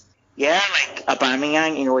 And yeah, like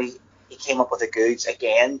Aubameyang, he came up with the goods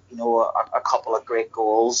again. A couple of great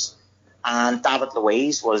goals, and David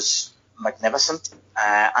Luiz was magnificent.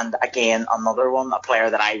 And again, another one, a player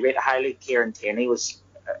that I rate highly, Kieran Tierney, was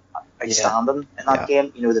outstanding in that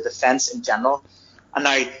game. The defence in general. And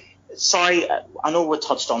now, sorry, I know we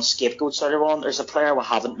touched on scapegoats earlier on. There's a player we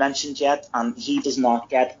haven't mentioned yet, and he does not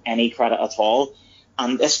get any credit at all.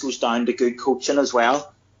 And this goes down to good coaching as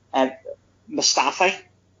well. Mustafi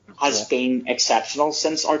has been exceptional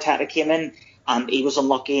since Arteta came in, and he was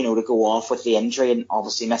unlucky, to go off with the injury and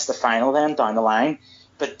obviously miss the final then down the line.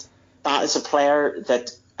 But that is a player that,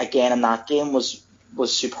 again, in that game was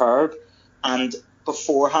superb. And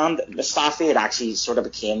beforehand, Mustafi had actually sort of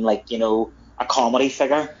became like, a comedy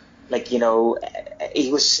figure. Like, he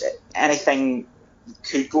was, anything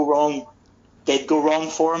could go wrong, did go wrong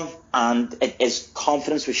for him, and his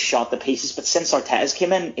confidence was shot to pieces. But since Arteta's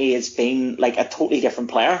came in, he has been like a totally different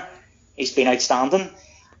player. He's been outstanding.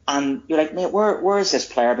 And you're like, mate, where has this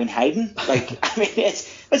player been hiding? Like, I mean,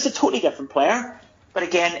 it's a totally different player. But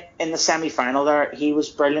again, in the semi-final there, he was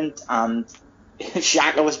brilliant, and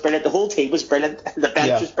Xhaka was brilliant. The whole team was brilliant. The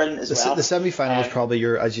bench was brilliant as well. The semi-final was probably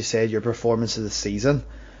as you said, your performance of the season.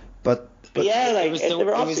 But yeah, like, it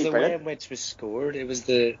was the way in which was scored. It was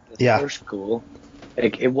the first goal.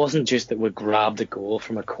 Like, it wasn't just that we grabbed a goal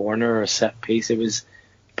from a corner or a set piece. It was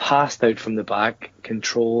passed out from the back,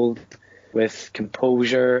 controlled, with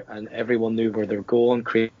composure, and everyone knew where they were going,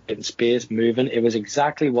 creating space, moving. It was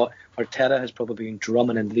exactly what Arteta has probably been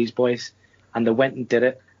drumming into these boys, and they went and did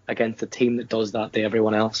it against a team that does that to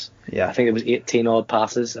everyone else. Yeah, I think it was 18 odd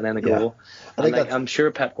passes and then a goal. I'm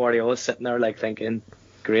sure Pep Guardiola's sitting there like thinking,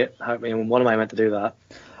 great, what am I meant to do that?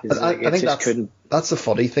 I think that's the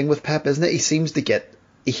funny thing with Pep, isn't it?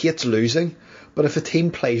 He hates losing, but if a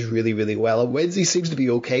team plays really, really well and wins, he seems to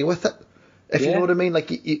be okay with it. If you know what I mean,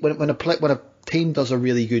 like when a team does a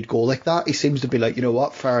really good goal like that, he seems to be like, you know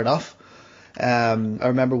what, fair enough. I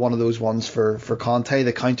remember one of those ones for Conte,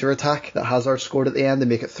 the counter attack that Hazard scored at the end to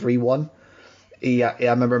make it 3-1. I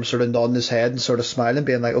remember him sort of nodding his head and sort of smiling,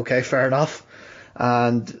 being like, okay, fair enough.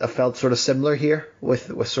 And I felt sort of similar here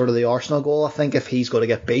with sort of the Arsenal goal. I think if he's going to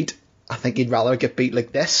get beat, I think he'd rather get beat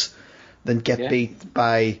like this than get beat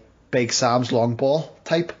by Big Sam's long ball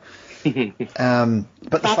type.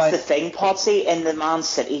 But that's the thing, Potsy, in the Man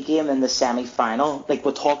City game in the semi-final, like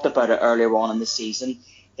we talked about it earlier on in the season,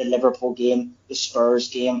 the Liverpool game, the Spurs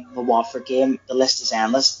game, the Watford game, the list is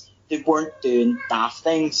endless. They weren't doing daft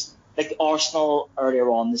things. Like Arsenal earlier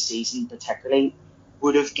on in the season particularly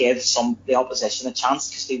would have given the opposition a chance,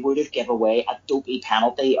 because they would have given away a dopey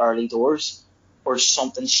penalty early doors or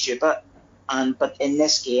something stupid. But in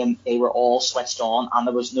this game, they were all switched on, and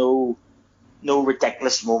there was no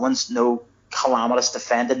ridiculous moments, no calamitous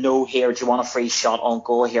defending, no here, do you want a free shot on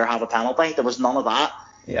goal, here, have a penalty. There was none of that.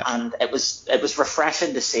 Yeah. And it was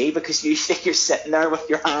refreshing to see, because usually you're sitting there with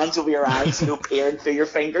your hands over your eyes, peering through your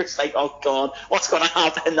fingers, like, oh God, what's going to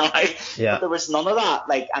happen now? Yeah. But there was none of that.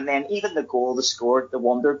 Like, and then even the goal they scored, the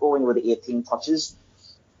wonder goal with the 18 touches,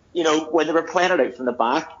 when they were playing it out from the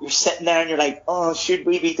back, you're sitting there and you're like, oh, should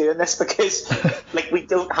we be doing this? Because like we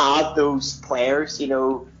don't have those players,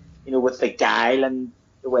 with the guile and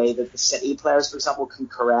the way that the City players, for example, can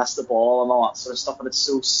caress the ball and all that sort of stuff, and it's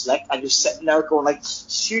so slick. And you're sitting there going like,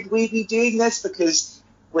 should we be doing this? Because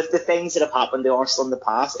with the things that have happened to Arsenal in the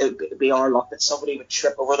past, it would be our luck that somebody would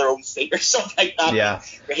trip over their own feet or something like that. Yeah.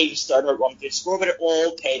 Raheem Sterling would run through the score, but it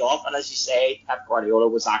all paid off. And as you say, Pep Guardiola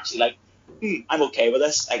was actually like, I'm okay with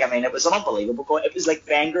this. Like, I mean, it was an unbelievable goal. It was like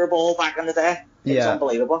Wenger ball back in the day. It was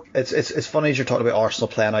unbelievable. It's funny as you're talking about Arsenal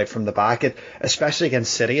playing out from the back. Especially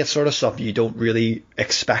against City, it's sort of something you don't really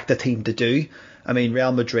expect a team to do. I mean,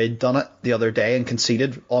 Real Madrid done it the other day and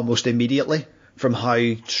conceded almost immediately from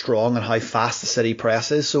how strong and how fast the City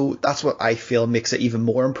press is. So that's what I feel makes it even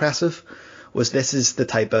more impressive. This is the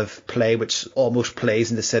type of play which almost plays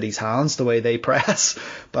into City's hands, the way they press.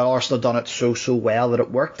 But Arsenal done it so well that it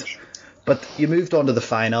worked. But you moved on to the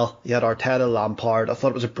final. You had Arteta, Lampard. I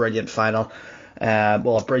thought it was a brilliant final.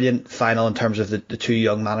 A brilliant final in terms of the two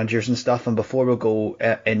young managers and stuff. And before we go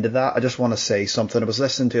into that, I just want to say something. I was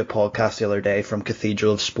listening to a podcast the other day from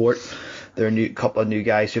Cathedral of Sport. They're a couple of new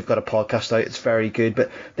guys who've got a podcast out. It's very good.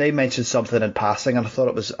 But they mentioned something in passing, and I thought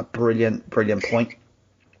it was a brilliant point.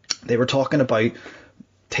 They were talking about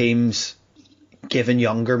teams giving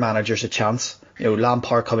younger managers a chance. You know,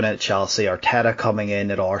 Lampard coming in at Chelsea, Arteta coming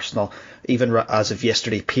in at Arsenal, even as of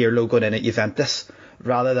yesterday, Pirlo going in at Juventus,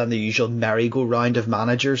 rather than the usual merry-go-round of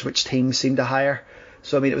managers which teams seem to hire.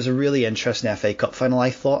 So, I mean, it was a really interesting FA Cup final, I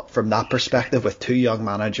thought, from that perspective, with two young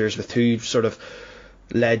managers, with two sort of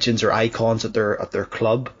legends or icons at their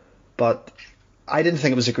club. But I didn't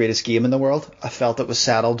think it was the greatest game in the world. I felt it was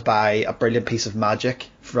settled by a brilliant piece of magic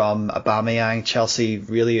from Aubameyang. Chelsea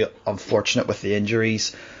really unfortunate with the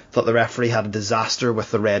injuries. Thought the referee had a disaster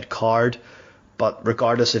with the red card. But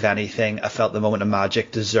regardless of anything, I felt the moment of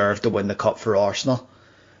magic deserved to win the cup for Arsenal.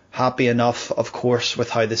 Happy enough, of course, with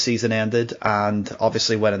how the season ended, and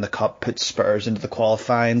obviously winning the cup put Spurs into the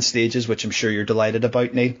qualifying stages, which I'm sure you're delighted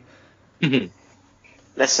about, Neil. Mm-hmm.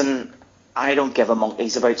 Listen, I don't give a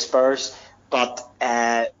monkeys about Spurs, but what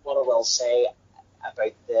I will say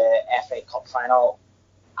about the FA Cup final,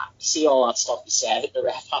 I see all that stuff you said, the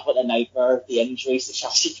ref having a nightmare, the injuries, the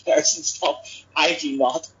Chelsea players and stuff. I do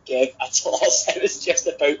not give a toss. It was just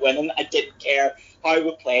about winning. I didn't care how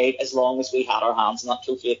we played as long as we had our hands on that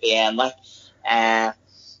trophy at the end.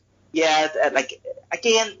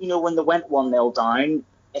 Again, you know, when they went 1-0 down,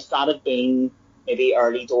 if that had been maybe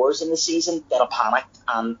early doors in the season, they'd have panicked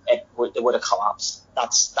and it would have collapsed.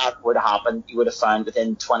 That would have happened. You would have found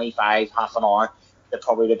within 25, half an hour, there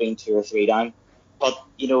probably would have been 2 or 3 down. But,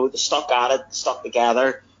 you know, they stuck at it, stuck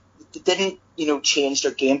together. They didn't, you know, change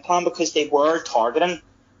their game plan because they were targeting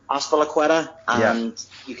Azpilicueta, and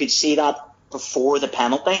you could see that before the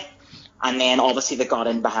penalty. And then obviously they got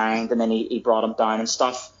in behind, and then he brought him down and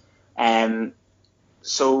stuff.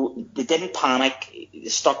 So they didn't panic. They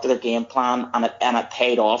stuck to their game plan, and it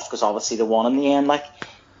paid off because obviously they won in the end.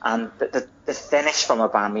 And the finish from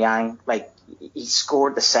Aubameyang, he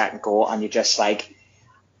scored the second goal, and you're just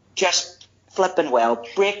flipping well,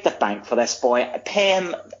 break the bank for this boy, pay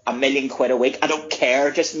him £1 million a week. I don't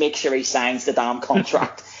care, just make sure he signs the damn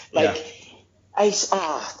contract. I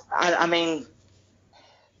mean,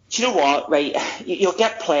 do you know what, right? You'll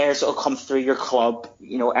get players that will come through your club,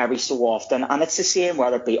 you know, every so often, and it's the same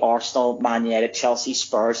whether it be Arsenal, Man United, Chelsea,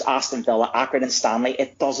 Spurs, Aston Villa, Accrington Stanley.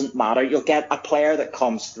 It doesn't matter. You'll get a player that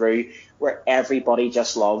comes through where everybody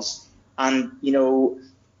just loves. And, you know,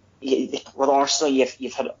 with Arsenal,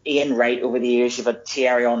 you've had Ian Wright over the years, you've had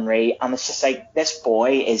Thierry Henry, and it's just like this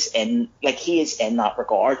boy is he is in that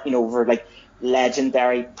regard, you know, over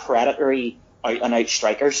legendary, predatory out-and-out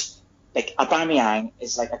strikers. Aubameyang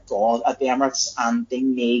is like a god at the Emirates, and they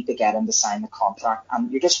need to get him to sign the contract.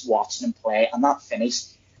 And you're just watching him play, and that finish,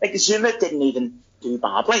 Zuma didn't even do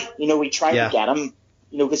badly. You know, we tried to get him,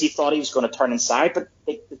 you know, because he thought he was going to turn inside, but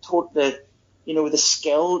the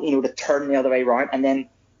skill, you know, to turn the other way around and then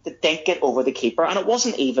to dink it over the keeper. And it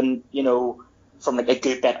wasn't even, you know, from a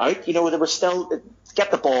good bit out. You know, they were still to get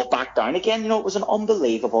the ball back down again. You know, it was an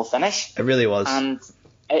unbelievable finish. It really was. And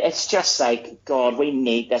it's just like, God, we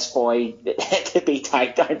need this boy to be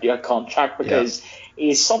tied down to a contract because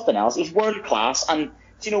he's something else. He's world class. And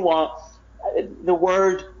do you know what?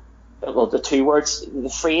 The two words, the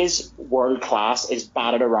phrase world class is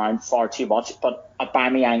batted around far too much, but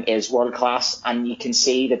Aubameyang is world class, and you can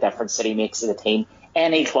see the difference that he makes to the team.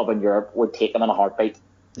 Any club in Europe would take him in a heartbeat,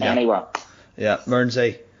 anywhere. Yeah,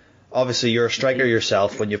 Mernsey, obviously you're a striker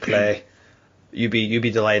yourself when you play. You'd be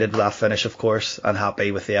delighted with that finish, of course, and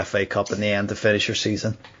happy with the FA Cup in the end to finish your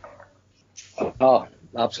season. Oh,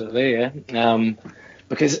 absolutely, yeah.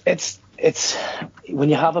 Because it's when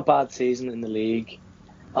you have a bad season in the league,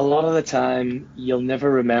 a lot of the time you'll never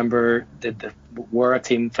remember where a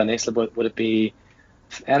team finished. Would it be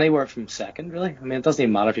anywhere from second, really? I mean, it doesn't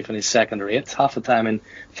even matter if you finish second or eighth. Half the time in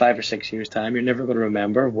 5 or 6 years' time, you're never going to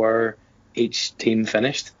remember where each team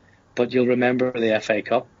finished, but you'll remember the FA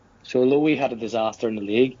Cup. So although we had a disaster in the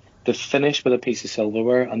league, to finish with a piece of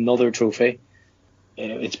silverware, another trophy,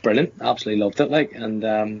 it's brilliant. Absolutely loved it.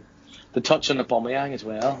 And the touch on Aubameyang as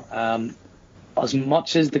well. As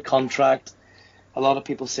much as the contract, a lot of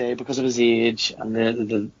people say because of his age and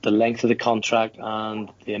the length of the contract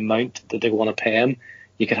and the amount that they want to pay him,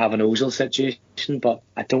 you could have an Ozil situation, but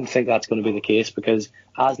I don't think that's going to be the case because,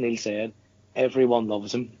 as Neil said, everyone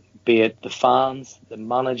loves him, be it the fans, the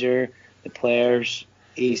manager, the players.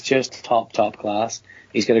 He's just top class.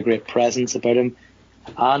 He's got a great presence about him,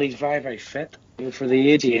 and he's very, very fit. For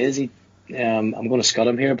the age he is, I'm going to scud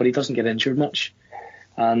him here, but he doesn't get injured much.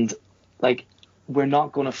 And we're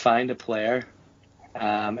not going to find a player.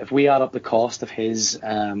 If we add up the cost of his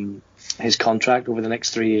contract over the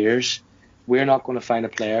next 3 years, we're not going to find a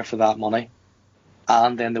player for that money,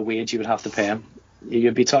 and then the wage you would have to pay him.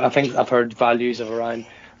 You'd be I think I've heard values of around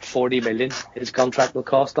 40 million his contract will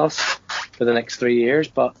cost us for the next 3 years,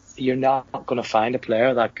 but you're not going to find a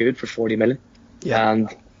player that good for 40 million. Yeah. And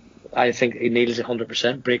I think he needs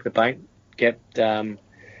 100%, break the bank, get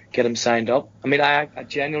him signed up. I mean, I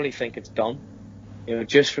genuinely think it's done.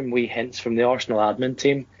 Just from wee hints from the Arsenal admin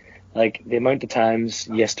team, the amount of times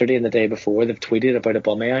yesterday and the day before they've tweeted about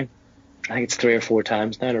Aubameyang, I think it's 3 or 4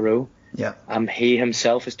 times now in a row. Yeah. He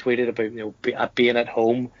himself has tweeted about being at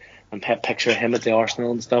home and picture him at the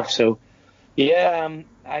Arsenal and stuff. So yeah,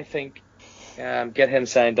 I think get him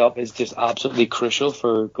signed up is just absolutely crucial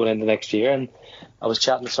for going into next year. And I was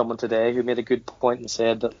chatting to someone today who made a good point and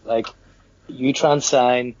said that you try and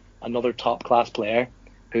sign another top class player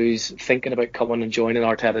who's thinking about coming and joining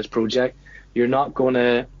Arteta's project, you're not going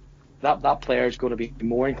to. That player is going to be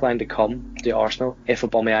more inclined to come to Arsenal if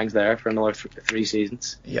Aubameyang's there for another 3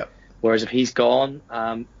 seasons. Yeah. Whereas if he's gone,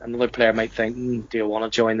 another player might think, do I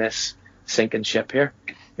want to join this sinking ship here?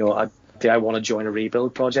 Do I want to join a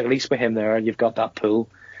rebuild project? At least with him there, you've got that pool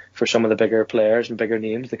for some of the bigger players and bigger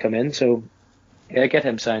names to come in. So yeah, get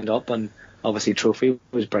him signed up, and obviously Trophy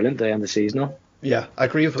was brilliant to end the season. Yeah, I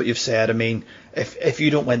agree with what you've said. I mean, if you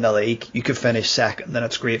don't win the league, you could finish second, then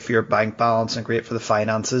it's great for your bank balance and great for the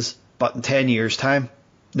finances. But in 10 years' time,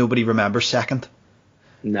 nobody remembers second.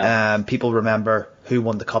 No. People remember who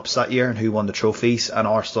won the cups that year and who won the trophies, and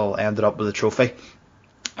Arsenal ended up with a trophy.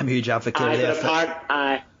 I'm a huge advocate of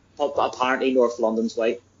it. Apparently North London's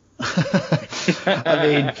white. I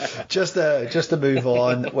mean, just to move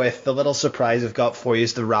on with the little surprise I've got for you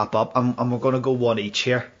is to wrap up, and we're going to go one each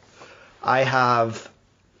here. I have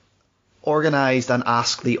organised an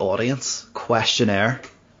Ask the Audience questionnaire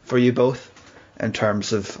for you both in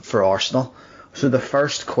terms of for Arsenal. So the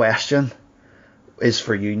first question is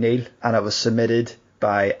for you, Neil, and it was submitted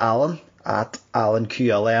by Alan at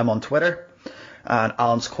AlanQLM on Twitter. And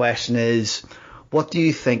Alan's question is, what do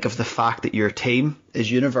you think of the fact that your team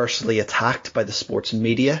is universally attacked by the sports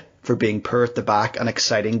media for being poor at the back and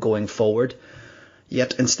exciting going forward,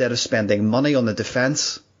 yet instead of spending money on the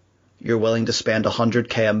defence, you're willing to spend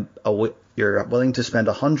 100k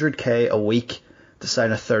a week to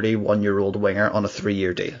sign a 31-year-old winger on a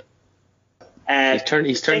 3-year deal?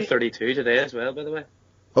 He's turned 32 today as well, by the way.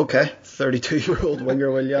 Okay, 32-year-old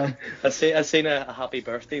winger Willian. I've seen a happy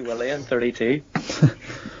birthday, Willian, 32.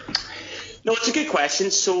 No, it's a good question.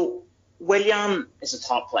 So Willian is a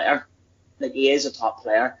top player. He is a top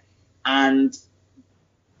player, and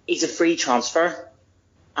he's a free transfer.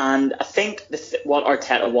 And I think what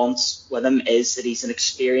Arteta wants with him is that he's an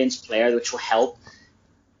experienced player, which will help,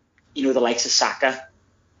 the likes of Saka,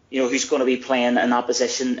 who's going to be playing in that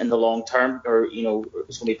position in the long term, or,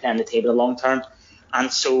 who's going to be playing the table in the long term.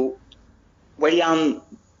 And so Willian,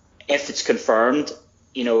 if it's confirmed,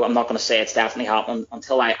 I'm not going to say it's definitely happening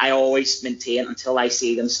until I always maintain until I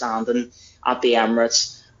see them standing at the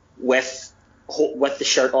Emirates with the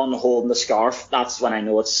shirt on, holding the scarf. That's when I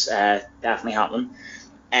know it's definitely happening.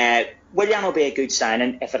 Willian will be a good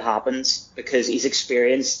signing if it happens because he's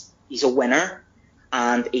experienced, he's a winner,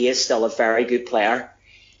 and he is still a very good player.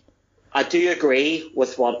 I do agree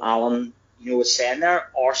with what Alan was saying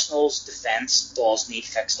there. Arsenal's defence does need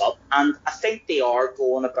fixed up, and I think they are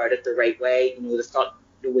going about it the right way. They've got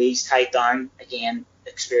Louise tied down, again,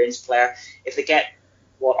 experienced player. If they get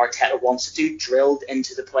what Arteta wants to do drilled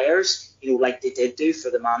into the players, like they did do for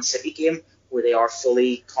the Man City game, where they are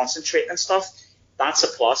fully concentrating and stuff, that's a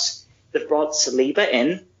plus. They've brought Saliba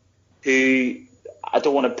in, who I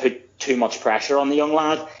don't want to put too much pressure on the young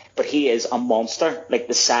lad, but he is a monster. Like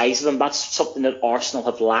the size of him, that's something that Arsenal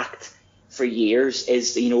have lacked for years.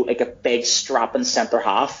 Is like a big strapping centre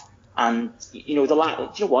half, and you know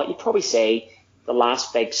what you'd probably say the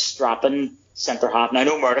last big strapping centre half. Now I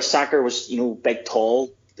know Mertesacker was big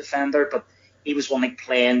tall defender, but he was one like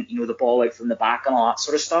playing the ball out from the back and all that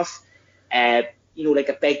sort of stuff. Like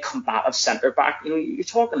a big combative centre back. You're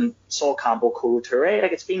talking Sol Campbell, Kolo Touré.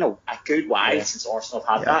 Like it's been a good while since Arsenal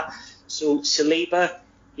have had that. So Saliba,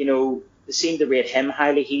 they seem to rate him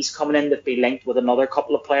highly. He's coming in to be linked with another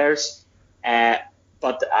couple of players.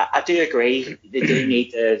 But I do agree they do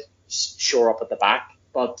need to shore up at the back.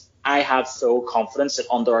 But I have full confidence that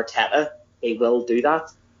under Arteta they will do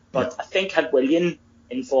that. But I think had Willian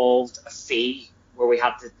involved a fee where we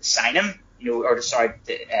had to sign him,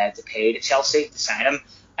 to pay to Chelsea to sign him,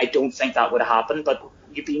 I don't think that would have happened. But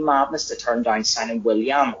you'd be madness to turn down signing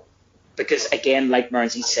Willian, because again, like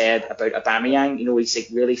Mearnsey said about Aubameyang, he's like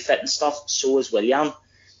really fit and stuff. So is Willian,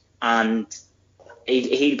 and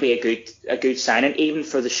he'd be a good signing even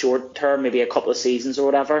for the short term, maybe a couple of seasons or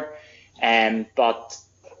whatever. But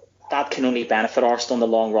that can only benefit Arsenal in the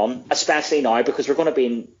long run, especially now because we're going to be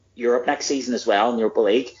in Europe next season as well, in the Europa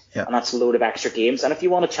League, and that's a load of extra games. And if you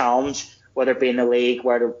want to challenge, whether it be in the league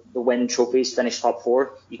where the win trophies finish top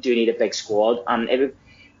four, you do need a big squad. And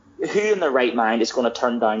who in their right mind is going to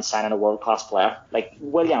turn down signing a world class player like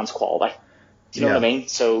Willian's quality? Do you know what I mean?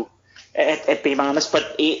 So it'd be madness.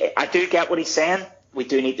 But I do get what he's saying. We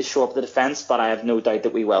do need to show up the defence, but I have no doubt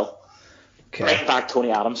that we will. Okay. Bring back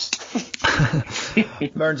Tony Adams.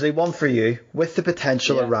 Mearnsey, one for you. With the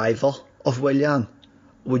potential arrival of Willian,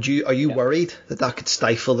 are you worried that could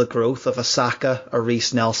stifle the growth of a Saka or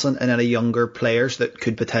Reece Nelson and any younger players that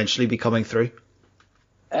could potentially be coming through?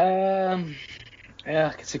 Yeah,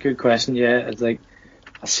 it's a good question. Yeah, it's like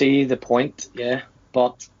I see the point. Yeah,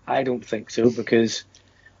 but I don't think so, because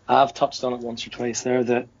I've touched on it once or twice there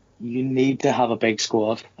that you need to have a big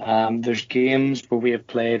squad. There's games where we have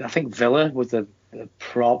played. I think Villa was a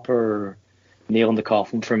proper nail in the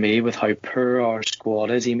coffin for me with how poor our squad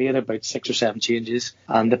is. He made about 6 or 7 changes,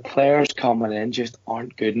 and the players coming in just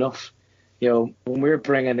aren't good enough. When we're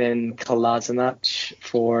bringing in Kolasinac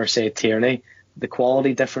for, say, Tierney, the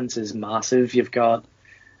quality difference is massive. You've got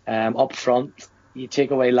up front, you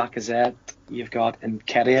take away Lacazette, you've got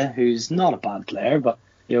Nketiah, who's not a bad player, but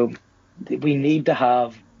we need to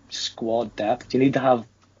have squad depth. You need to have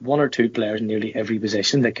 1 or 2 players in nearly every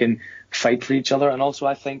position that can fight for each other. And also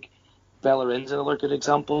I think Bellerin's another good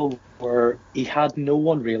example where he had no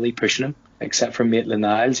one really pushing him except for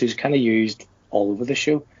Maitland-Niles, who's kind of used all over the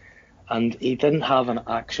show, and he didn't have an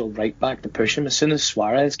actual right back to push him. As soon as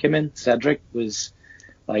Suarez came in, Cedric was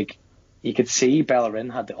like, you could see Bellerin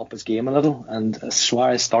had to up his game a little, and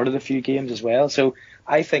Suarez started a few games as well. So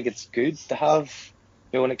I think it's good to have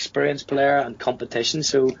an experienced player and competition.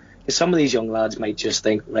 So some of these young lads might just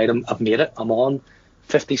think, right, I've made it, I'm on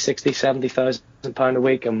 50, 60, 70,000 pound a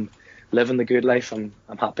week, I'm living the good life, I'm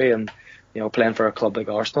happy, and playing for a club like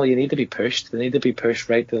Arsenal, you need to be pushed. They need to be pushed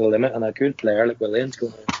right to the limit, and a good player like Willian's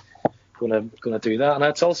going to do that. And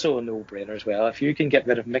it's also a no-brainer as well. If you can get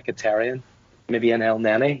rid of Mkhitaryan, maybe an El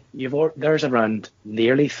Neni, there's around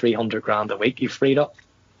nearly 300 grand a week you've freed up.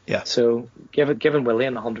 Yeah. So giving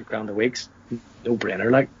Willian 100 grand a week's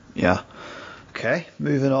no-brainer, like. Yeah. Okay,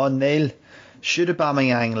 moving on, Neil. Should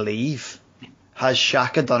Aubameyang leave? Has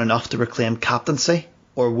Xhaka done enough to reclaim captaincy,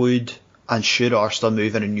 or would and should Arsenal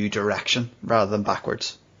move in a new direction rather than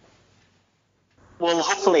backwards? Well,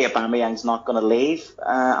 hopefully Aubameyang's not going to leave.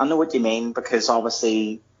 I know what you mean, because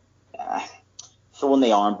obviously throwing the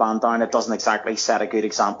armband down, it doesn't exactly set a good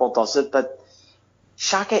example, does it? But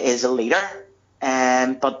Xhaka is a leader.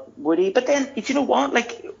 But would he? But then, you know what?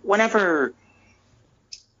 Like, whenever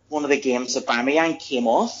one of the games Aubameyang came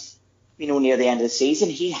off, near the end of the season,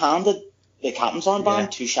 he handed the captain's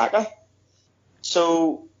armband to Xhaka.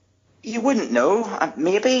 So you wouldn't know.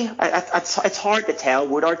 Maybe it's hard to tell.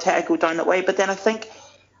 Would Arteta go down that way? But then I think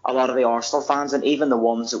a lot of the Arsenal fans, and even the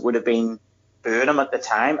ones that would have been booing him at the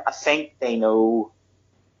time, I think they know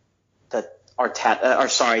that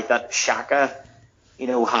that Xhaka,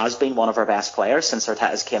 has been one of our best players since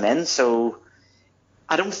Arteta's came in. So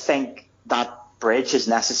I don't think that bridge has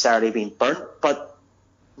necessarily been burnt. But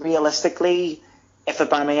realistically, if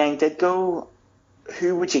Aubameyang did go,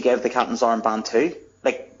 who would you give the captain's armband to?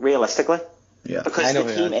 Like, realistically? Yeah. Because the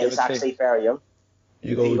team is actually very young.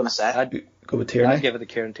 You go going to say? I'd go with Tierney. I'd give it to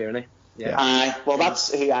Kieran Tierney. Yeah. Well,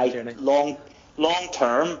 that's who long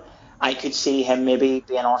term, I could see him maybe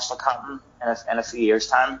being Arsenal captain in a few years'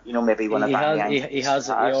 time. Maybe when he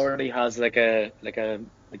already has like the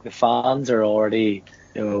fans are already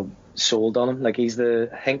sold on him. Like I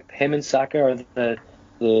think him and Saka are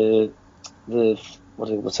the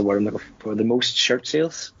what's the word I'm looking for? The most shirt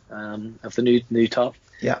sales of the new top.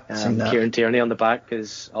 Yeah, Kieran Tierney on the back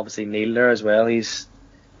is obviously Neil there as well. He's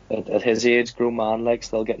at his age, grown man, like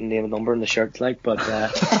still getting name and number in the shirt, like. But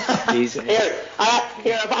he's here.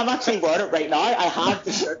 I'm actually wearing it right now. I have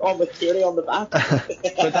the shirt on with Tierney on the back.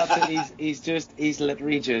 But that's it. He's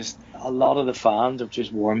literally just, a lot of the fans have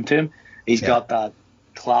just warmed to him. He's got that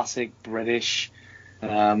classic British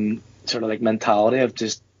sort of like mentality of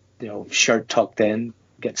just, shirt tucked in,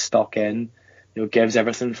 get stuck in, gives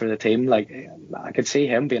everything for the team. Like, I could see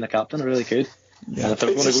him being a captain. I really could. Yeah. And if they're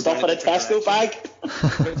Puts going his to go stuff in a Tesco bag.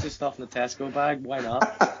 Puts his stuff in a Tesco bag. Why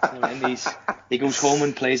not? He goes home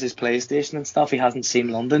and plays his PlayStation and stuff. He hasn't seen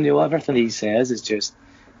London. Everything he says is just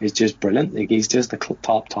brilliant. Like, he's just a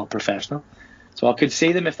top professional. So I could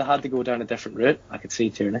see them if they had to go down a different route. I could see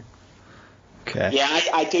Tierney. Okay. Yeah,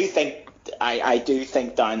 I do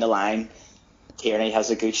think down the line Tierney has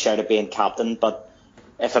a good shout at being captain, but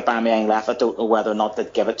if Aubameyang left, I don't know whether or not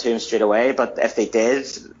they'd give it to him straight away. But if they did,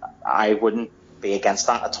 I wouldn't be against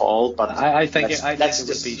that at all. But I think it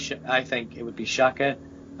would be Xhaka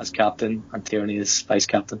as captain and Tierney as vice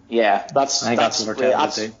captain. Yeah, that's what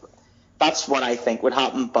I think would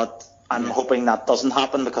happen. But I'm hoping that doesn't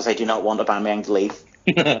happen because I do not want Aubameyang to leave.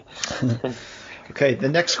 Okay, the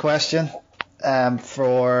next question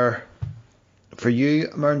for you,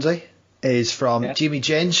 Mernsey, is from Jimmy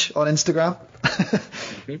Ginge on Instagram.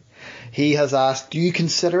 He has asked, do you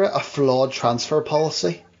consider it a flawed transfer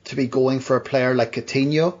policy to be going for a player like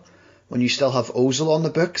Coutinho when you still have Ozil on the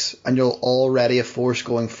books and you're already a force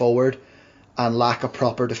going forward and lack a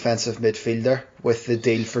proper defensive midfielder with the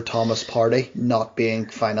deal for Thomas Partey not being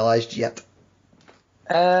finalised yet?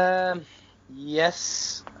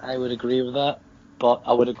 Yes, I would agree with that, but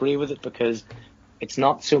I would agree with it because it's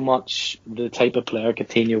not so much the type of player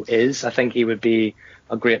Coutinho is. I think he would be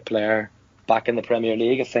a great player back in the Premier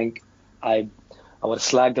League. I think I would have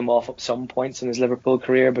slagged him off at some points in his Liverpool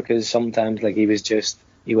career because sometimes like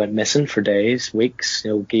he went missing for days, weeks,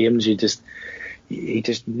 games. He just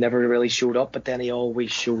never really showed up, but then he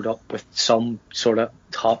always showed up with some sort of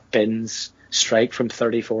top bins strike from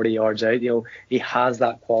 30-40 yards out. He has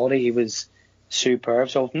that quality. He was superb.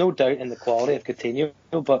 So I've no doubt in the quality of Coutinho,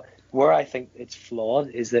 but where I think it's flawed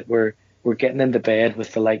is that we're getting into bed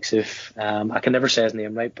with the likes of I can never say his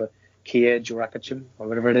name right, but Kia Jorakachim or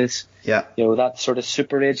whatever it is. Yeah. That sort of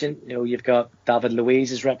super agent. You've got David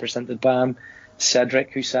Luiz is represented by him,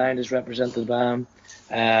 Cedric who signed is represented by him,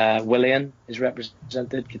 Willian is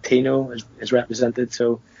represented, Coutinho is represented.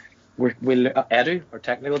 So Edu, our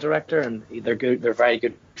technical director, and they're good. They're very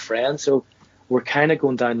good friends. So we're kind of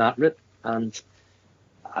going down that route. And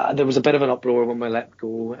there was a bit of an uproar when we let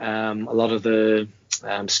go a lot of the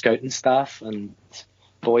scouting staff and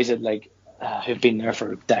boys that who've been there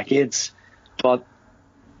for decades. But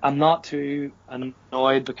I'm not too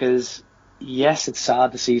annoyed because yes, it's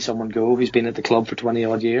sad to see someone go who's been at the club for 20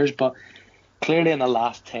 odd years, but clearly in the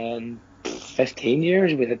last 10, 15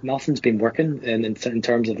 years nothing's been working in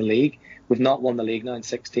terms of the league. We've not won the league now in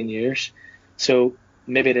 16 years, so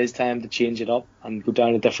maybe it is time to change it up and go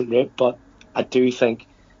down a different route. But I do think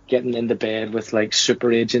getting into bed with like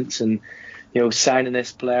super agents and signing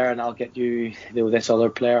this player and I'll get you this other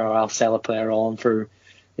player, or I'll sell a player on for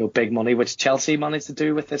big money, which Chelsea managed to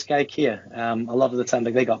do with this guy Kia. A lot of the time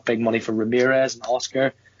they got big money for Ramirez and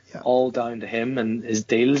Oscar, all down to him and his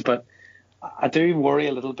deals. But I do worry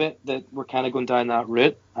a little bit that we're kind of going down that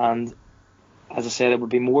route, and as I said, I would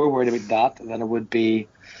be more worried about that than I would be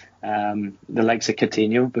the likes of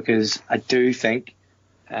Coutinho, because I do think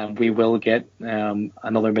we will get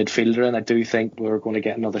another midfielder, and I do think we're going to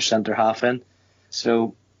get another centre half in.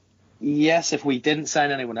 So yes, if we didn't sign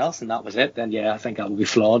anyone else and that was it, then I think that would be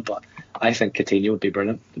flawed. But I think Coutinho would be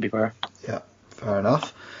brilliant, to be fair. Yeah, fair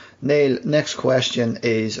enough. Neil, next question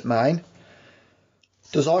is mine.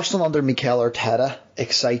 Does Arsenal under Mikel Arteta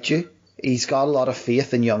excite you? He's got a lot of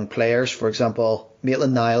faith in young players. For example,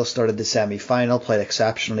 Maitland-Niles started the semi-final, played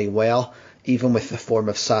exceptionally well. Even with the form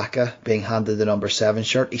of Saka being handed the number 7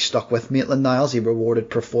 shirt, he stuck with Maitland-Niles. He rewarded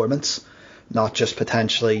performance, not just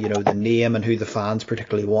potentially, the name and who the fans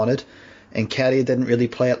particularly wanted. And Nketiah didn't really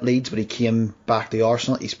play at Leeds, but he came back to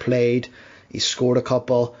Arsenal. He's played, he's scored a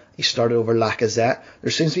couple, he started over Lacazette.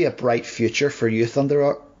 There seems to be a bright future for youth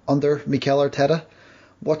under Mikel Arteta.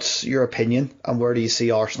 What's your opinion, and where do you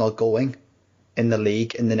see Arsenal going in the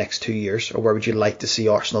league in the next 2 years, or where would you like to see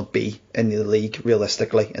Arsenal be in the league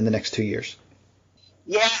realistically in the next 2 years?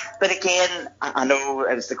 Yeah, but again, I know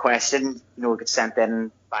it was the question, it gets sent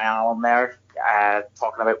in by Alan there,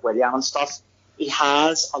 talking about Willian and stuff. he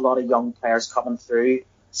has a lot of young players coming through.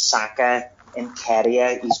 Saka,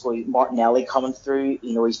 Nketiah, he's got Martinelli coming through.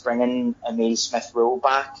 He's bringing Emile Smith-Rowe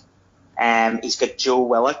back. He's got Joe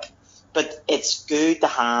Willock. But it's good to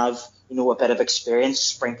have, a bit of experience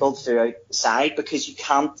sprinkled throughout the side, because you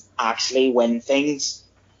can't actually win things.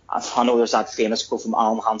 I know there's that famous quote from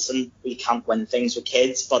Alan Hansen, you can't win things with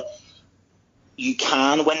kids, but you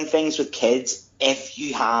can win things with kids if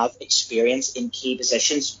you have experience in key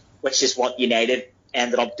positions, which is what United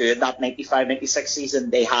ended up doing that 95-96 season.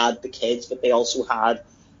 They had the kids, but they also had,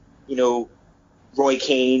 Roy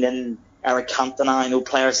Keane and Eric Cantona,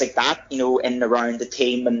 players like that, in and around the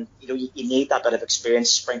team. And, you need that bit of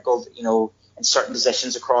experience sprinkled, in certain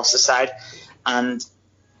positions across the side. And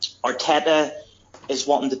Arteta is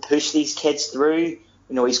wanting to push these kids through.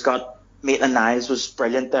 He's got Maitland-Niles was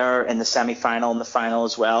brilliant there in the semi-final and the final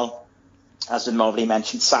as well. As we already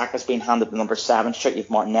mentioned, Saka's been handed the number 7 shirt. You've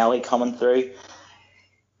Martinelli coming through.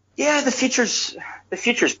 Yeah, the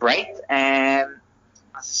future's bright. As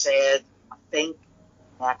I said, I think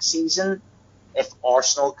next season, if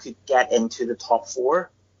Arsenal could get into the top 4,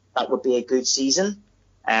 that would be a good season.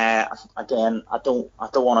 Again, I don't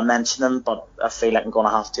want to mention them, but I feel like I'm going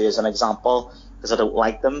to have to as an example, because I don't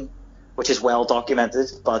like them, which is well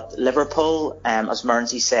documented. But Liverpool, as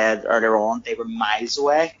Mearnsey said earlier on, they were miles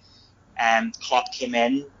away. Klopp came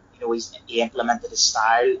in, he implemented his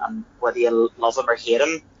style, and whether you love him or hate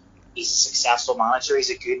him, he's a successful manager.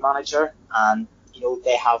 He's a good manager, and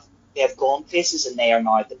they have gone places, and they are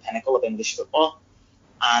now at the pinnacle of English football,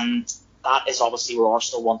 and that is obviously where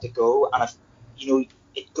Arsenal want to go. And if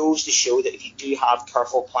it goes to show that if you do have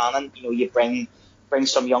careful planning, you bring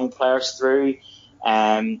some young players through,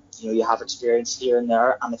 you have experience here and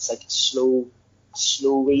there, and it's like a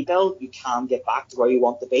slow rebuild. You can get back to where you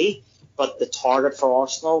want to be. But the target for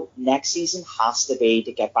Arsenal next season has to be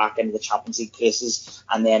to get back into the Champions League places.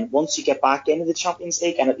 And then once you get back into the Champions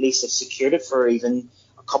League and at least have secured it for even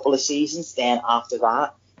a couple of seasons, then after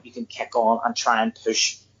that, you can kick on and try and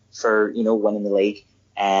push for, winning the league.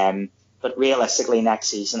 But realistically, next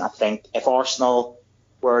season, I think if Arsenal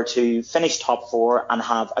were to finish top 4 and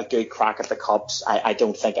have a good crack at the Cups, I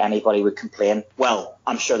don't think anybody would complain. Well,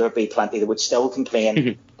 I'm sure there'd be plenty that would still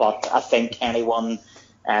complain, but I think anyone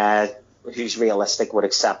who's realistic would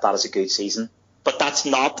accept that as a good season. But that's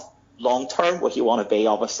not long term what you want to be,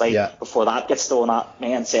 obviously. Yeah. Before that gets thrown at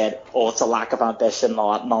me and said, it's a lack of ambition and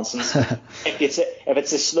all that nonsense. If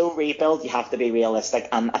it's a slow rebuild, you have to be realistic,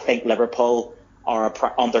 and I think Liverpool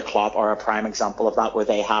under Klopp are a prime example of that, where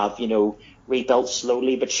they have rebuilt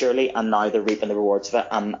slowly but surely, and now they're reaping the rewards of it.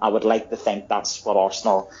 And I would like to think that's what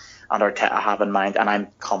Arsenal and Arteta have in mind, and I'm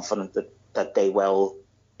confident that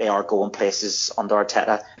they are going places under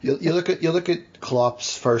Arteta. You look at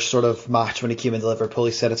Klopp's first sort of match when he came into Liverpool.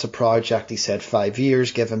 He said it's a project. He said 5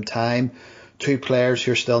 years, give him time. 2 players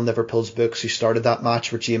who are still in Liverpool's books who started that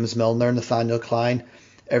match were James Milner and Nathaniel Clyne.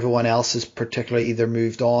 Everyone else has particularly either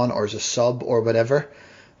moved on or is a sub or whatever.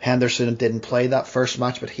 Henderson didn't play that first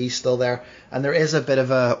match, but he's still there. And there is a bit of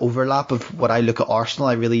a overlap of what I look at Arsenal.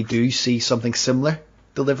 I really do see something similar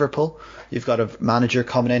to Liverpool. You've got a manager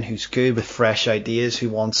coming in who's good with fresh ideas, who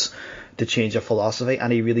wants to change a philosophy,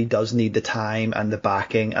 and he really does need the time and the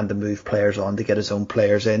backing and to move players on to get his own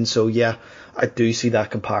players in. So yeah, I do see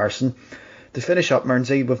that comparison. To finish up,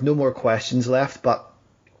 Mearnsey, we've no more questions left, but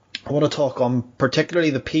I want to talk on particularly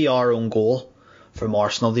the PR own goal from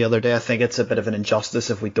Arsenal the other day. I think it's a bit of an injustice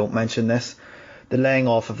if we don't mention this. The laying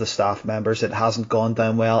off of the staff members, it hasn't gone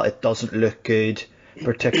down well. It doesn't look good,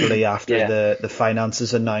 particularly after the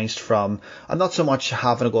finances announced from, and not so much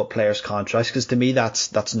having to go at players' contracts, because to me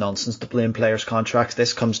that's nonsense to blame players' contracts.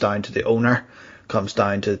 This comes down to the owner, comes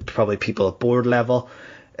down to probably people at board level.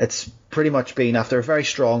 It's pretty much been, after a very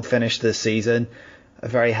strong finish to the season, a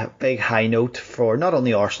very big high note for not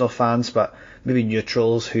only Arsenal fans but maybe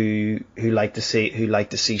neutrals who like to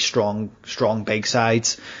see strong big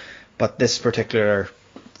sides. But this particular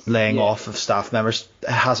laying off of staff members, it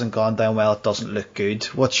hasn't gone down well. It doesn't look good.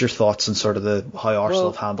 What's your thoughts on sort of how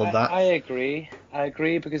Arsenal have handled that? I agree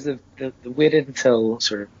because they've waited until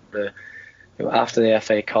sort of after the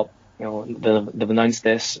FA Cup. They've announced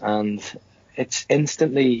this, and it's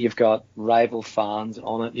instantly you've got rival fans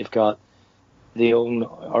on it. You've got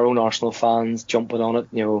our own Arsenal fans jumping on it,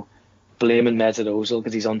 blaming Mesut Ozil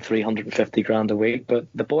because he's on 350 grand a week. But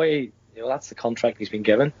the boy, that's the contract he's been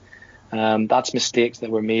given. That's mistakes that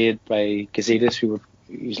were made by Gazidis,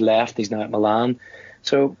 who's left. He's now at Milan.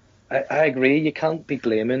 So I agree. You can't be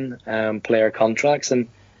blaming player contracts. And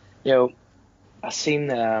I seen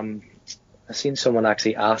someone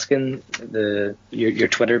actually asking your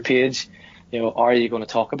Twitter page, are you going to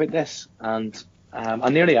talk about this? And I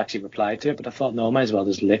nearly actually replied to it, but I thought, no, I might as well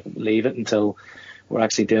just leave it until we're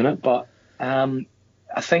actually doing it. But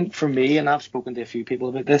I think for me, and I've spoken to a few people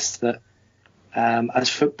about this, that as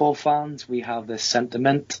football fans, we have this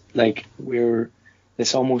sentiment, like we're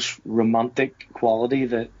this almost romantic quality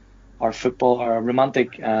that our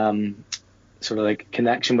romantic sort of like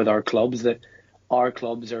connection with our clubs, that our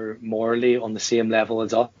clubs are morally on the same level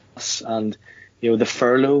as us. And the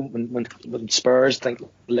furlough, when Spurs, I think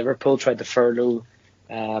Liverpool tried to furlough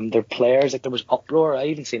their players, like there was uproar. I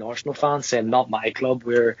even seen Arsenal fans saying, "Not my club,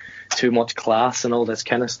 we're too much class," and all this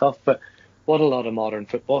kind of stuff. But what a lot of modern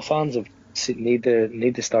football fans need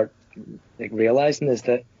to start like realizing is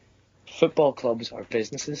that football clubs are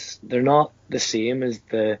businesses. They're not the same as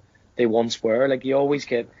they once were. Like, you always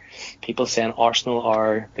get people saying Arsenal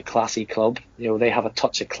are the classy club. They have a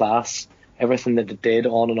touch of class. Everything that they did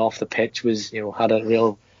on and off the pitch was, had a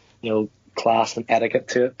real, class and etiquette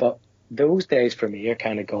to it. But those days for me are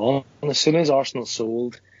kind of gone. And as soon as Arsenal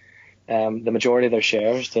sold the majority of their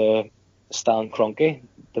shares to Stan Kroenke,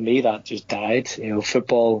 to me that just died.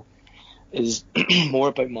 Football is more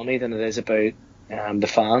about money than it is about the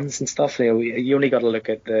fans and stuff. You only got to look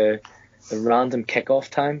at the random kickoff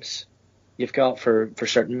times you've got for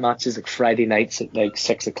certain matches, like Friday nights at like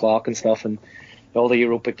 6 o'clock and stuff, and all the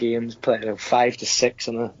Europa games play 5 to 6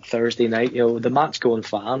 on a Thursday night. The match going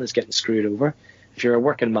fan is getting screwed over. If you're a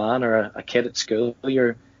working man or a kid at school,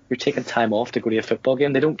 you're taking time off to go to a football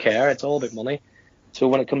game. They don't care. It's all about money. So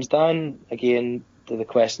when it comes down again to the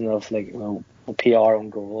question of a PR on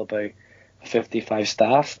goal about 55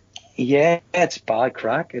 staff, yeah, it's bad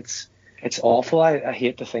crack. It's awful. I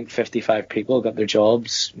hate to think 55 people got their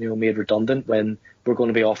jobs made redundant when we're going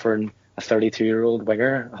to be offering a 32-year-old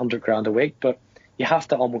winger 100 grand a week. But you have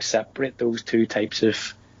to almost separate those two types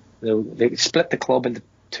of, they split the club into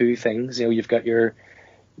two things. You've got the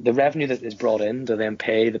revenue that is brought in to then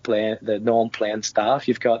pay the non-playing staff.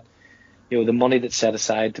 You've got the money that's set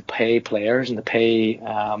aside to pay players and to pay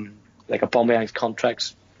like Aubameyang's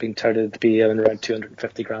contracts being touted to be around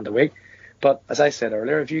 250 grand a week. But as I said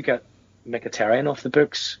earlier, if you get Mkhitaryan off the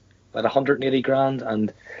books at 180 grand,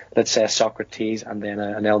 and let's say a Socrates and then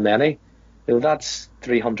an El Neni, that's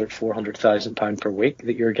 300,000-400,000 pound per week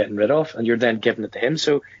that you're getting rid of, and you're then giving it to him.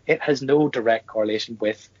 So it has no direct correlation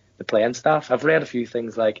with the playing staff. I've read a few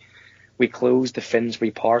things like we closed the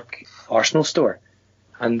Finsbury Park Arsenal store,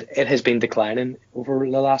 and it has been declining over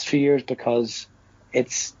the last few years because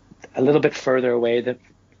it's a little bit further away to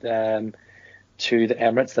the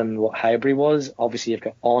Emirates than what Highbury was. Obviously, you've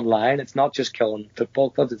got online. It's not just killing football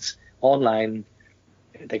clubs. It's online.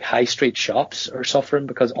 Like high street shops are suffering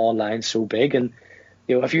because online's so big. And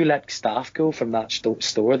if you let staff go from that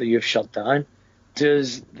store that you've shut down,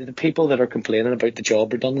 does the people that are complaining about the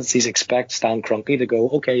job redundancies expect Stan Kroenke to go,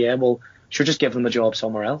 okay, yeah, well, sure, just give him a job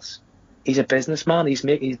somewhere else? He's a businessman.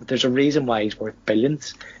 There's a reason why he's worth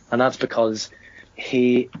billions, and that's because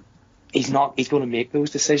he's going to make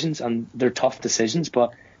those decisions, and they're tough decisions.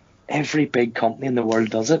 But every big company in the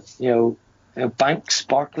world does it. Banks,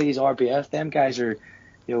 Barclays, RBS, them guys are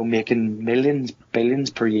making millions, billions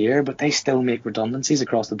per year, but they still make redundancies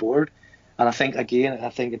across the board. And I think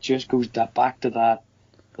it just goes back to that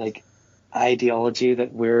like ideology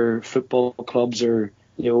that we're football clubs are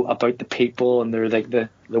about the people and they're like the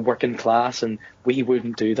working class, and we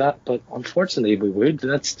wouldn't do that. But unfortunately we would.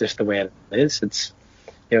 That's just the way it is. It's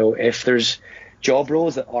if there's job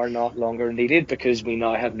roles that are not longer needed because we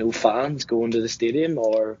now have no fans going to the stadium,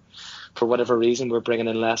 or for whatever reason we're bringing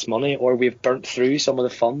in less money, or we've burnt through some of the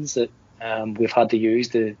funds that we've had to use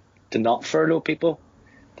to not furlough people,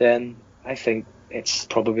 then I think it's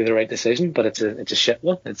probably the right decision. But it's a shit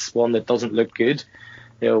one. It's one that doesn't look good,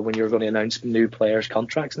 when you're going to announce new players'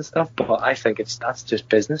 contracts and stuff. But I think that's just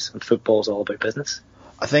business, and football's all about business.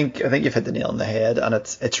 I think you've hit the nail on the head, and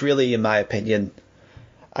it's really, in my opinion,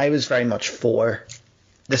 I was very much for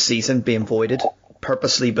the season being voided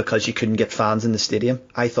purposely because you couldn't get fans in the stadium.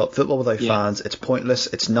 I thought football without fans, it's pointless,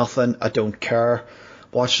 it's nothing, I don't care.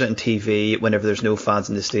 Watching it on TV whenever there's no fans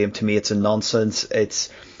in the stadium, to me it's a nonsense. It's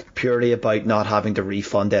purely about not having to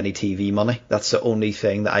refund any TV money. That's the only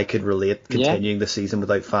thing that I could relate continuing the season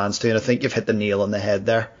without fans to. And I think you've hit the nail on the head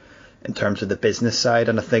there in terms of the business side.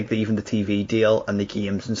 And I think that even the TV deal and the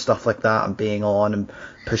games and stuff like that, and being on and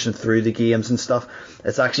pushing through the games and stuff,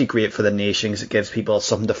 it's actually great for the nation because it gives people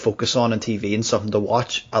something to focus on TV and something to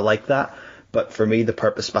watch. I like that. But for me, the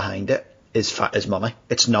purpose behind it is money.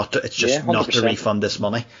 It's not to refund this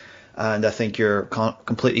money. And I think you're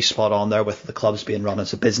completely spot on there with the clubs being run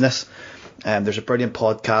as a business. There's a brilliant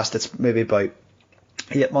podcast. It's maybe about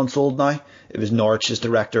 8 months old now. It was Norwich's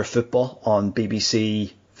director of football on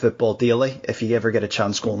BBC football daily. If you ever get a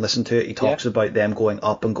chance, go and listen to it. He talks about them going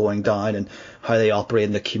up and going down and how they operate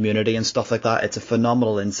in the community and stuff like that. It's a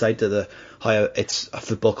phenomenal insight to how it's a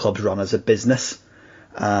football club's run as a business,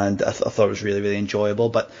 and I thought it was really, really enjoyable.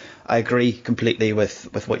 But I agree completely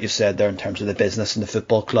with what you said there in terms of the business and the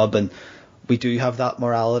football club, and we do have that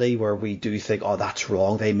morality where we do think, oh, that's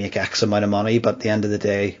wrong, they make X amount of money, but at the end of the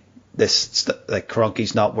day, this, like,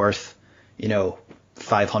 Kroenke's not worth,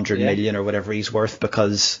 500 million or whatever he's worth,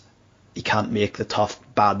 because he can't make the tough,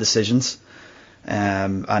 bad decisions.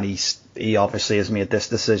 And he obviously has made this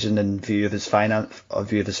decision in view of his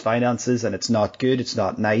finances, and it's not good, it's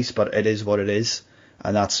not nice, but it is what it is,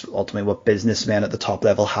 and that's ultimately what businessmen at the top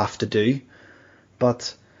level have to do.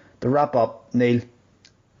 But to wrap up, Neil,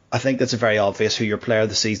 I think it's very obvious who your player of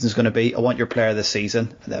the season is going to be. I want your player of the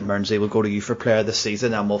season, and then Mearnsey will go to you for player of the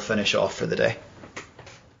season, and we'll finish off for the day.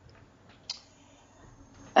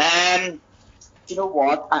 Do you know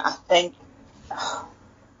what? I think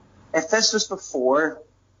if this was before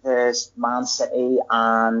the Man City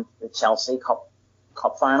and the Chelsea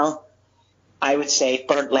Cup final, I would say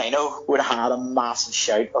Bernd Leno would have had a massive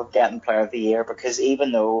shout of getting player of the year, because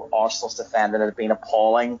even though Arsenal's defending had been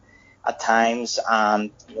appalling at times,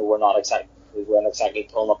 and we weren't exactly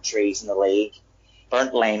pulling up trees in the league,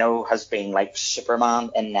 Bernd Leno has been like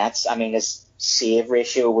Superman in nets. I mean, his save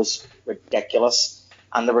ratio was ridiculous.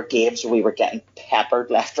 And there were games where we were getting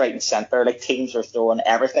peppered left, right, and centre. Like, teams were throwing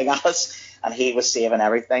everything at us, and he was saving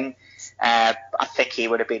everything. I think he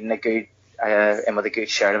would have been in with a good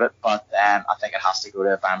share of it, but I think it has to go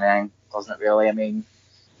to Aubameyang, doesn't it? Really, I mean,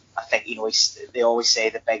 I think they always say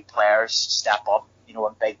the big players step up, in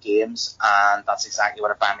big games, and that's exactly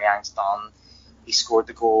what Aubameyang's done. He scored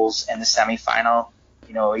the goals in the semi-final.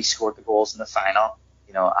 He scored the goals in the final.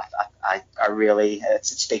 I really, it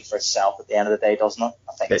speaks for itself at the end of the day, doesn't it?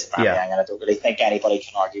 I think it's Aubameyang, and I don't really think anybody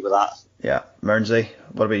can argue with that. Yeah, Mearnsey,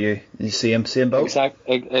 what about you? Did you see him? Same boat?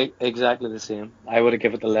 Exactly the same. I would have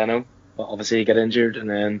given it to Leno, but obviously he got injured, and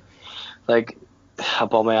then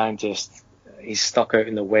Aubameyang he's stuck out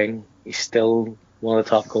in the wing. He's still one of the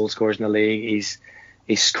top goal scorers in the league. He's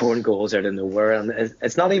scoring goals out of nowhere, and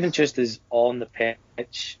it's not even just as on the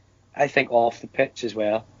pitch. I think off the pitch as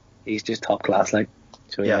well, he's just top class.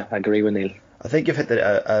 So I agree with Neil. I think you've hit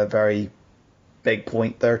a very big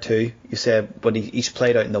point there too. You said when he's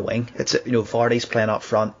played out in the wing, it's Vardy's playing up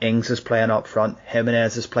front, Ings is playing up front,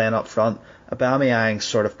 Jimenez is playing up front, Aubameyang's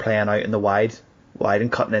sort of playing out in the wide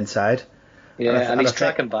and cutting inside. Yeah, and he's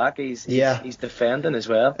tracking back. He's defending as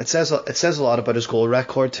well. It says a lot about his goal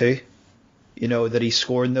record too. That he's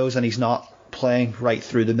scoring those and he's not playing right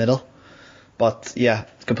through the middle. But yeah,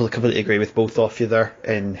 completely agree with both of you there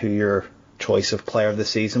in who your choice of player of the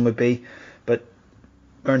season would be. But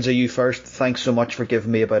Mearnsey, you first. Thanks so much for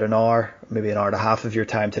giving me about an hour, maybe an hour and a half of your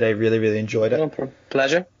time today. Really, really enjoyed it. No,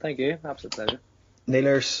 pleasure. Thank you. Absolute pleasure.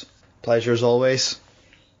 Nailers, pleasure as always.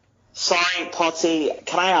 Sorry, Potsy,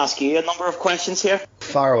 can I ask you a number of questions here?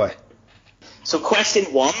 Fire away. So question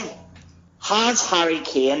 1, has Harry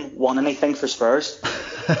Kane won anything for Spurs?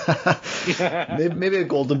 Maybe a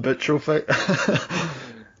Golden Boot trophy.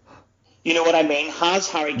 You know what I mean? Has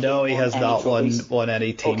Harry Kane No, he has not won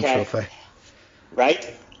any team trophy.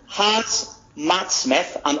 Right. Has Matt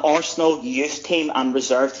Smith, an Arsenal youth team and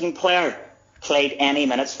reserve team player, played any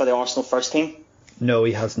minutes for the Arsenal first team? No,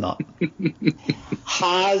 he has not.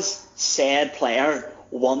 Has said player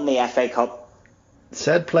won the FA Cup?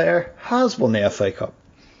 Said player has won the FA Cup.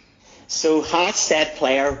 So has said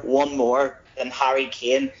player won more than Harry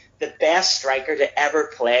Kane, the best striker to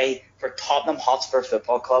ever play for Tottenham Hotspur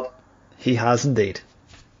Football Club? He has indeed.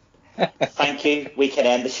 Thank you. We can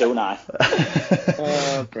end the show now.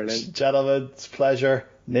 Oh, brilliant. Gentlemen, it's a pleasure.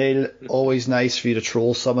 Neil, always nice for you to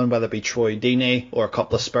troll someone, whether it be Troy Deeney or a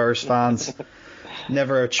couple of Spurs fans.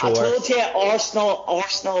 Never a chore. I told you,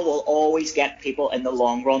 Arsenal will always get people in the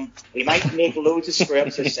long run. We might make loads of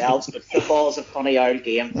screw-ups ourselves, but football is a funny old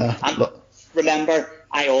game. And remember,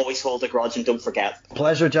 I always hold a grudge, and don't forget.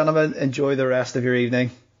 Pleasure, gentlemen. Enjoy the rest of your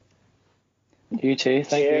evening. You too.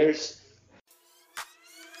 Cheers.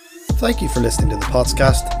 Thank you for listening to the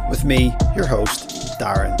Pottscast with me, your host,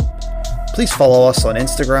 Darren. Please follow us on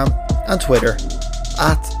Instagram and Twitter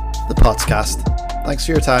 @the Pottscast. Thanks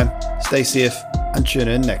for your time. Stay safe and tune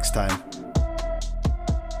in next time.